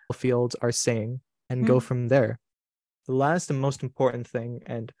fields are saying and go from there. The last and most important thing,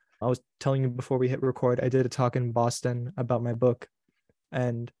 and I was telling you before we hit record, I did a talk in Boston about my book,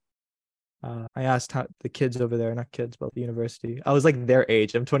 and I asked how the kids over there, not kids, but the university. I was like their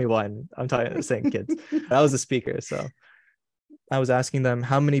age. I'm 21. I'm saying kids. I was a speaker, so I was asking them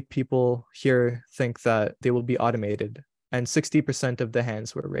how many people here think that they will be automated, and 60% of the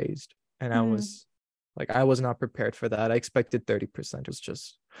hands were raised. And I was like, I was not prepared for that. I expected 30%. It was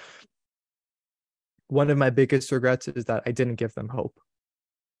just one of my biggest regrets is that I didn't give them hope.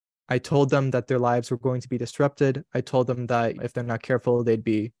 I told them that their lives were going to be disrupted. I told them that if they're not careful, they'd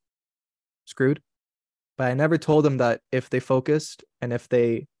be screwed. But I never told them that if they focused and if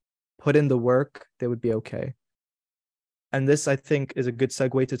they put in the work, they would be okay. And this, I think, is a good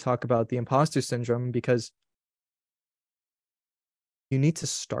segue to talk about the imposter syndrome, because you need to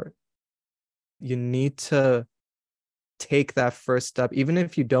start. You need to take that first step, even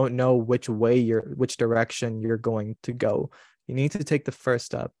if you don't know which direction you're going to go. You need to take the first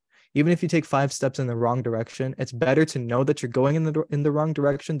step. Even if you take 5 steps in the wrong direction, it's better to know that you're going in the wrong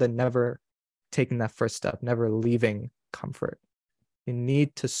direction than never taking that first step, never leaving comfort. You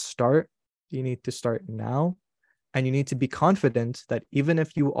need to start. You need to start now. And you need to be confident that even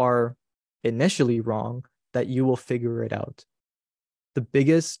if you are initially wrong, that you will figure it out. The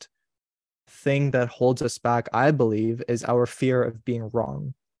biggest thing that holds us back, I believe, is our fear of being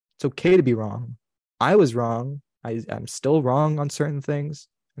wrong. It's okay to be wrong. I was wrong. I'm still wrong on certain things,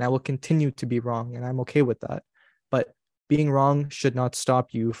 and I will continue to be wrong, and I'm okay with that. But being wrong should not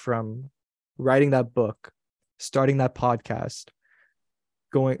stop you from writing that book, starting that podcast,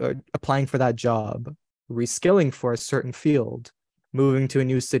 applying for that job, reskilling for a certain field, moving to a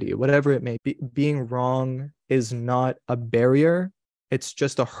new city, whatever it may be. Being wrong is not a barrier. It's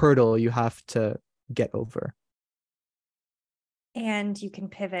just a hurdle you have to get over. And you can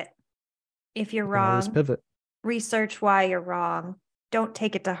pivot. If you're You can always wrong, pivot. Research why you're wrong. Don't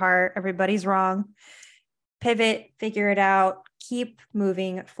take it to heart. Everybody's wrong. Pivot, figure it out, keep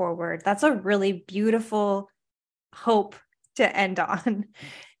moving forward. That's a really beautiful hope to end on,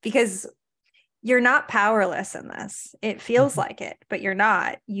 because you're not powerless in this. It feels like it, but you're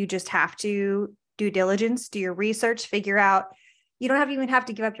not. You just have to do diligence, do your research, figure out. You don't even have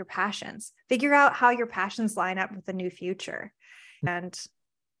to give up your passions. Figure out how your passions line up with the new future, and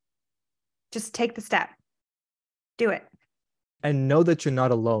just take the step. Do it. And know that you're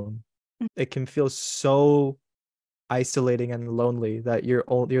not alone. It can feel so isolating and lonely that you're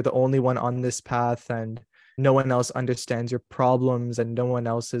the only one on this path, and no one else understands your problems, and no one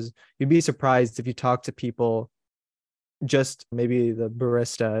else is. You'd be surprised if you talk to people, just maybe the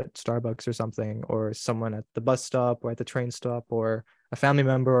barista at Starbucks or something, or someone at the bus stop or at the train stop, or a family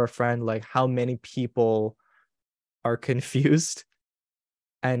member or a friend, like how many people are confused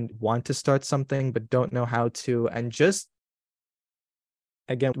and want to start something but don't know how to. And just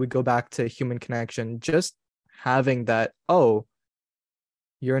again, we go back to human connection, just having that, oh,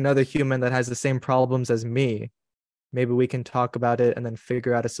 you're another human that has the same problems as me, maybe we can talk about it and then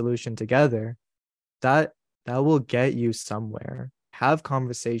figure out a solution together. That will get you somewhere. Have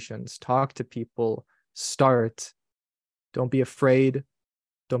conversations, talk to people, start. Don't be afraid.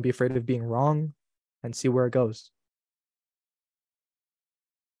 Don't be afraid of being wrong, and see where it goes.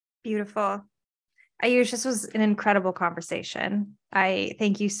 Beautiful. Ayush, this was an incredible conversation. I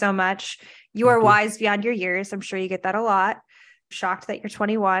thank you so much. You are wise beyond your years. I'm sure you get that a lot. Shocked that you're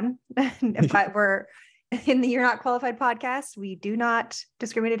 21, but we're in the You're Not Qualified podcast. We do not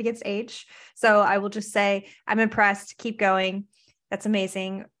discriminate against age. So I will just say, I'm impressed. Keep going. That's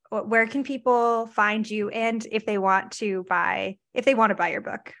amazing. Where can people find you? And if they want to buy your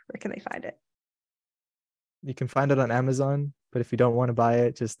book, where can they find it? You can find it on Amazon, but if you don't want to buy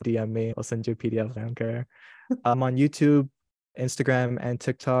it, just DM me. I'll send you a PDF. I don't care. I'm on YouTube, Instagram, and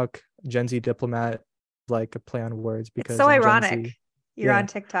TikTok. Gen Z Diplomat, like a play on words, because it's so I'm ironic. You're on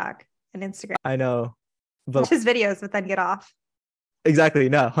TikTok and Instagram. I know. But watch his videos, but then get off. Exactly.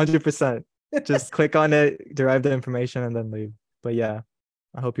 No, 100%. Just click on it, derive the information, and then leave. But yeah,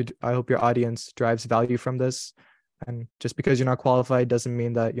 I hope your audience derives value from this. And just because you're not qualified doesn't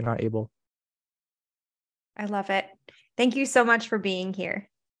mean that you're not able. I love it. Thank you so much for being here.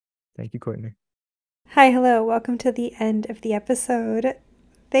 Thank you, Courtney. Hi, hello. Welcome to the end of the episode.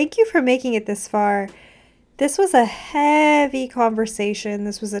 Thank you for making it this far. This was a heavy conversation.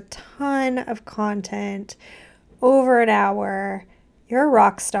 This was a ton of content, over an hour. You're a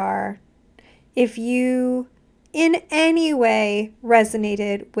rock star. If you in any way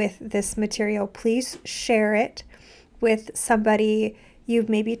resonated with this material, please share it with somebody you've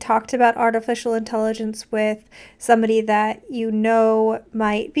maybe talked about artificial intelligence with, somebody that you know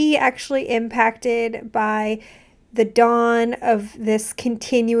might be actually impacted by the dawn of this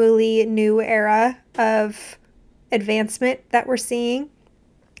continually new era of advancement that we're seeing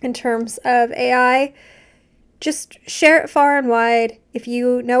in terms of AI. Just share it far and wide. If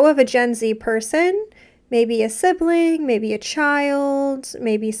you know of a Gen Z person, maybe a sibling, maybe a child,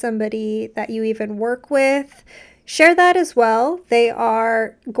 maybe somebody that you even work with, share that as well. They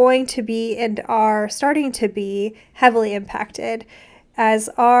are going to be and are starting to be heavily impacted, as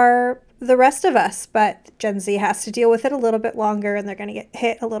are the rest of us, but Gen Z has to deal with it a little bit longer, and they're going to get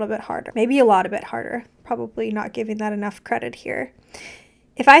hit a little bit harder, maybe a lot a bit harder. Probably not giving that enough credit here.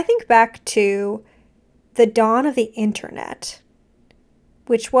 If I think back to the dawn of the internet,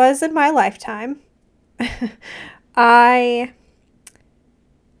 which was in my lifetime, I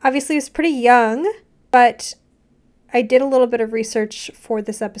obviously was pretty young, but I did a little bit of research for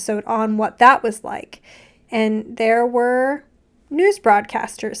this episode on what that was like. And there were news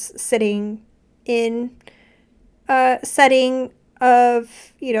broadcasters sitting in a setting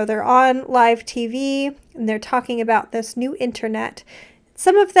of, they're on live TV and they're talking about this new internet.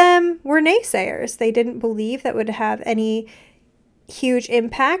 Some of them were naysayers. They didn't believe that would have any huge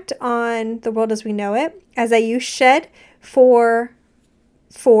impact on the world as we know it. As Ayush said, for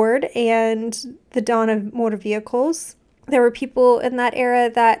Ford and the dawn of motor vehicles, there were people in that era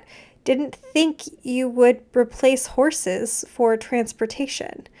that didn't think you would replace horses for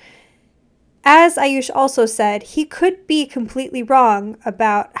transportation. As Ayush also said, he could be completely wrong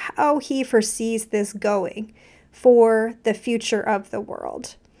about how he foresees this going for the future of the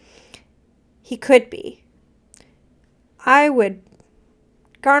world. He could be. I would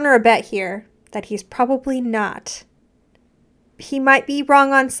garner a bet here that he's probably not. He might be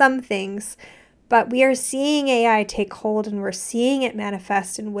wrong on some things, but we are seeing AI take hold, and we're seeing it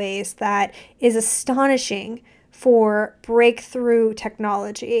manifest in ways that is astonishing for breakthrough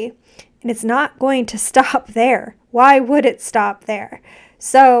technology. And it's not going to stop there. Why would it stop there?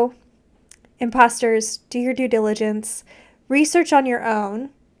 So, imposters, do your due diligence, research on your own,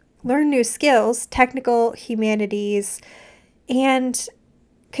 learn new skills, technical, humanities, and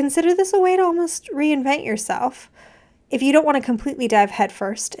consider this a way to almost reinvent yourself. If you don't want to completely dive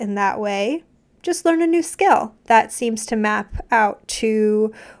headfirst in that way, just learn a new skill that seems to map out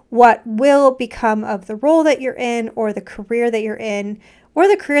to what will become of the role that you're in, or the career that you're in, or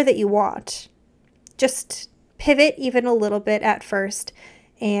the career that you want. Just pivot even a little bit at first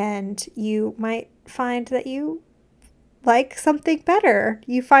and you might find that you like something better.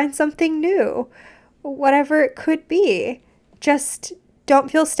 You find something new, whatever it could be. Just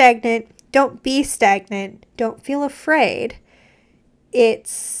don't feel stagnant. Don't be stagnant. Don't feel afraid.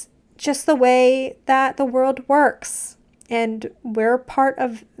 It's just the way that the world works. And we're part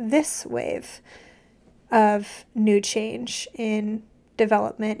of this wave of new change in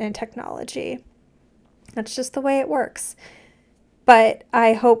development and technology. That's just the way it works. But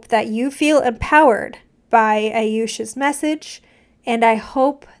I hope that you feel empowered by Ayush's message, and I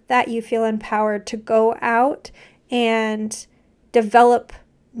hope that you feel empowered to go out and develop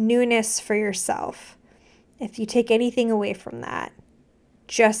newness for yourself. If you take anything away from that,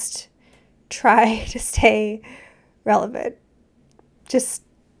 just try to stay relevant. Just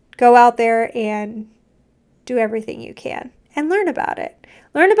go out there and do everything you can and learn about it.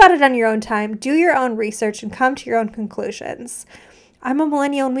 Learn about it on your own time. Do your own research and come to your own conclusions. I'm a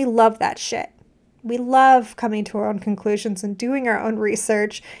millennial and we love that shit. We love coming to our own conclusions and doing our own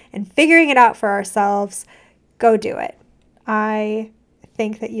research and figuring it out for ourselves. Go do it. I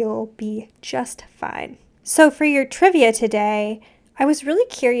think that you'll be just fine. So for your trivia today, I was really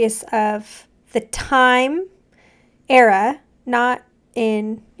curious of the time era, not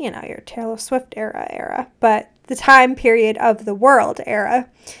in, your Taylor Swift era, but the time period of the world era.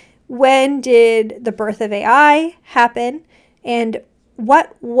 When did the birth of AI happen? And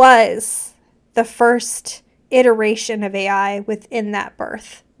what was the first iteration of AI within that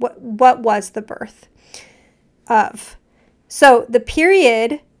birth? What was the birth of? So the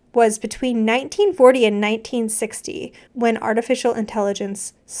period was between 1940 and 1960 when artificial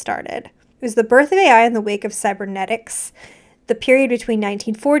intelligence started. It was the birth of AI in the wake of cybernetics. The period between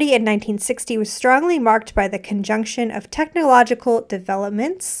 1940 and 1960 was strongly marked by the conjunction of technological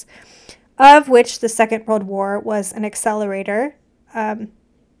developments, of which the Second World War was an accelerator,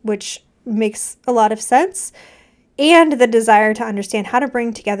 which makes a lot of sense, and the desire to understand how to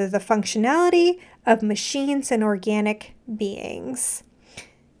bring together the functionality of machines and organic beings.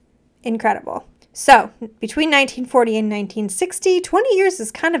 Incredible. So, between 1940 and 1960, 20 years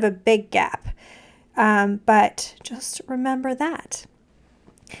is kind of a big gap. But just remember that.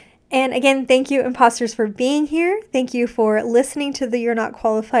 And again, thank you, imposters, for being here. Thank you for listening to the You're Not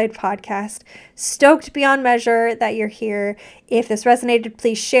Qualified podcast. Stoked beyond measure that you're here. If this resonated,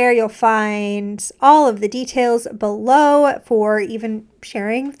 please share. You'll find all of the details below for even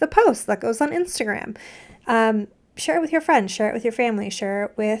sharing the post that goes on Instagram. Share it with your friends. Share it with your family. Share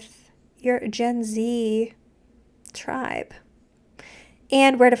it with your Gen Z tribe.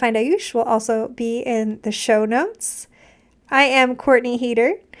 And where to find Ayush will also be in the show notes. I am Courtney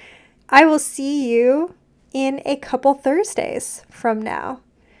Heater. I will see you in a couple Thursdays from now.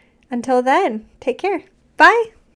 Until then, take care. Bye.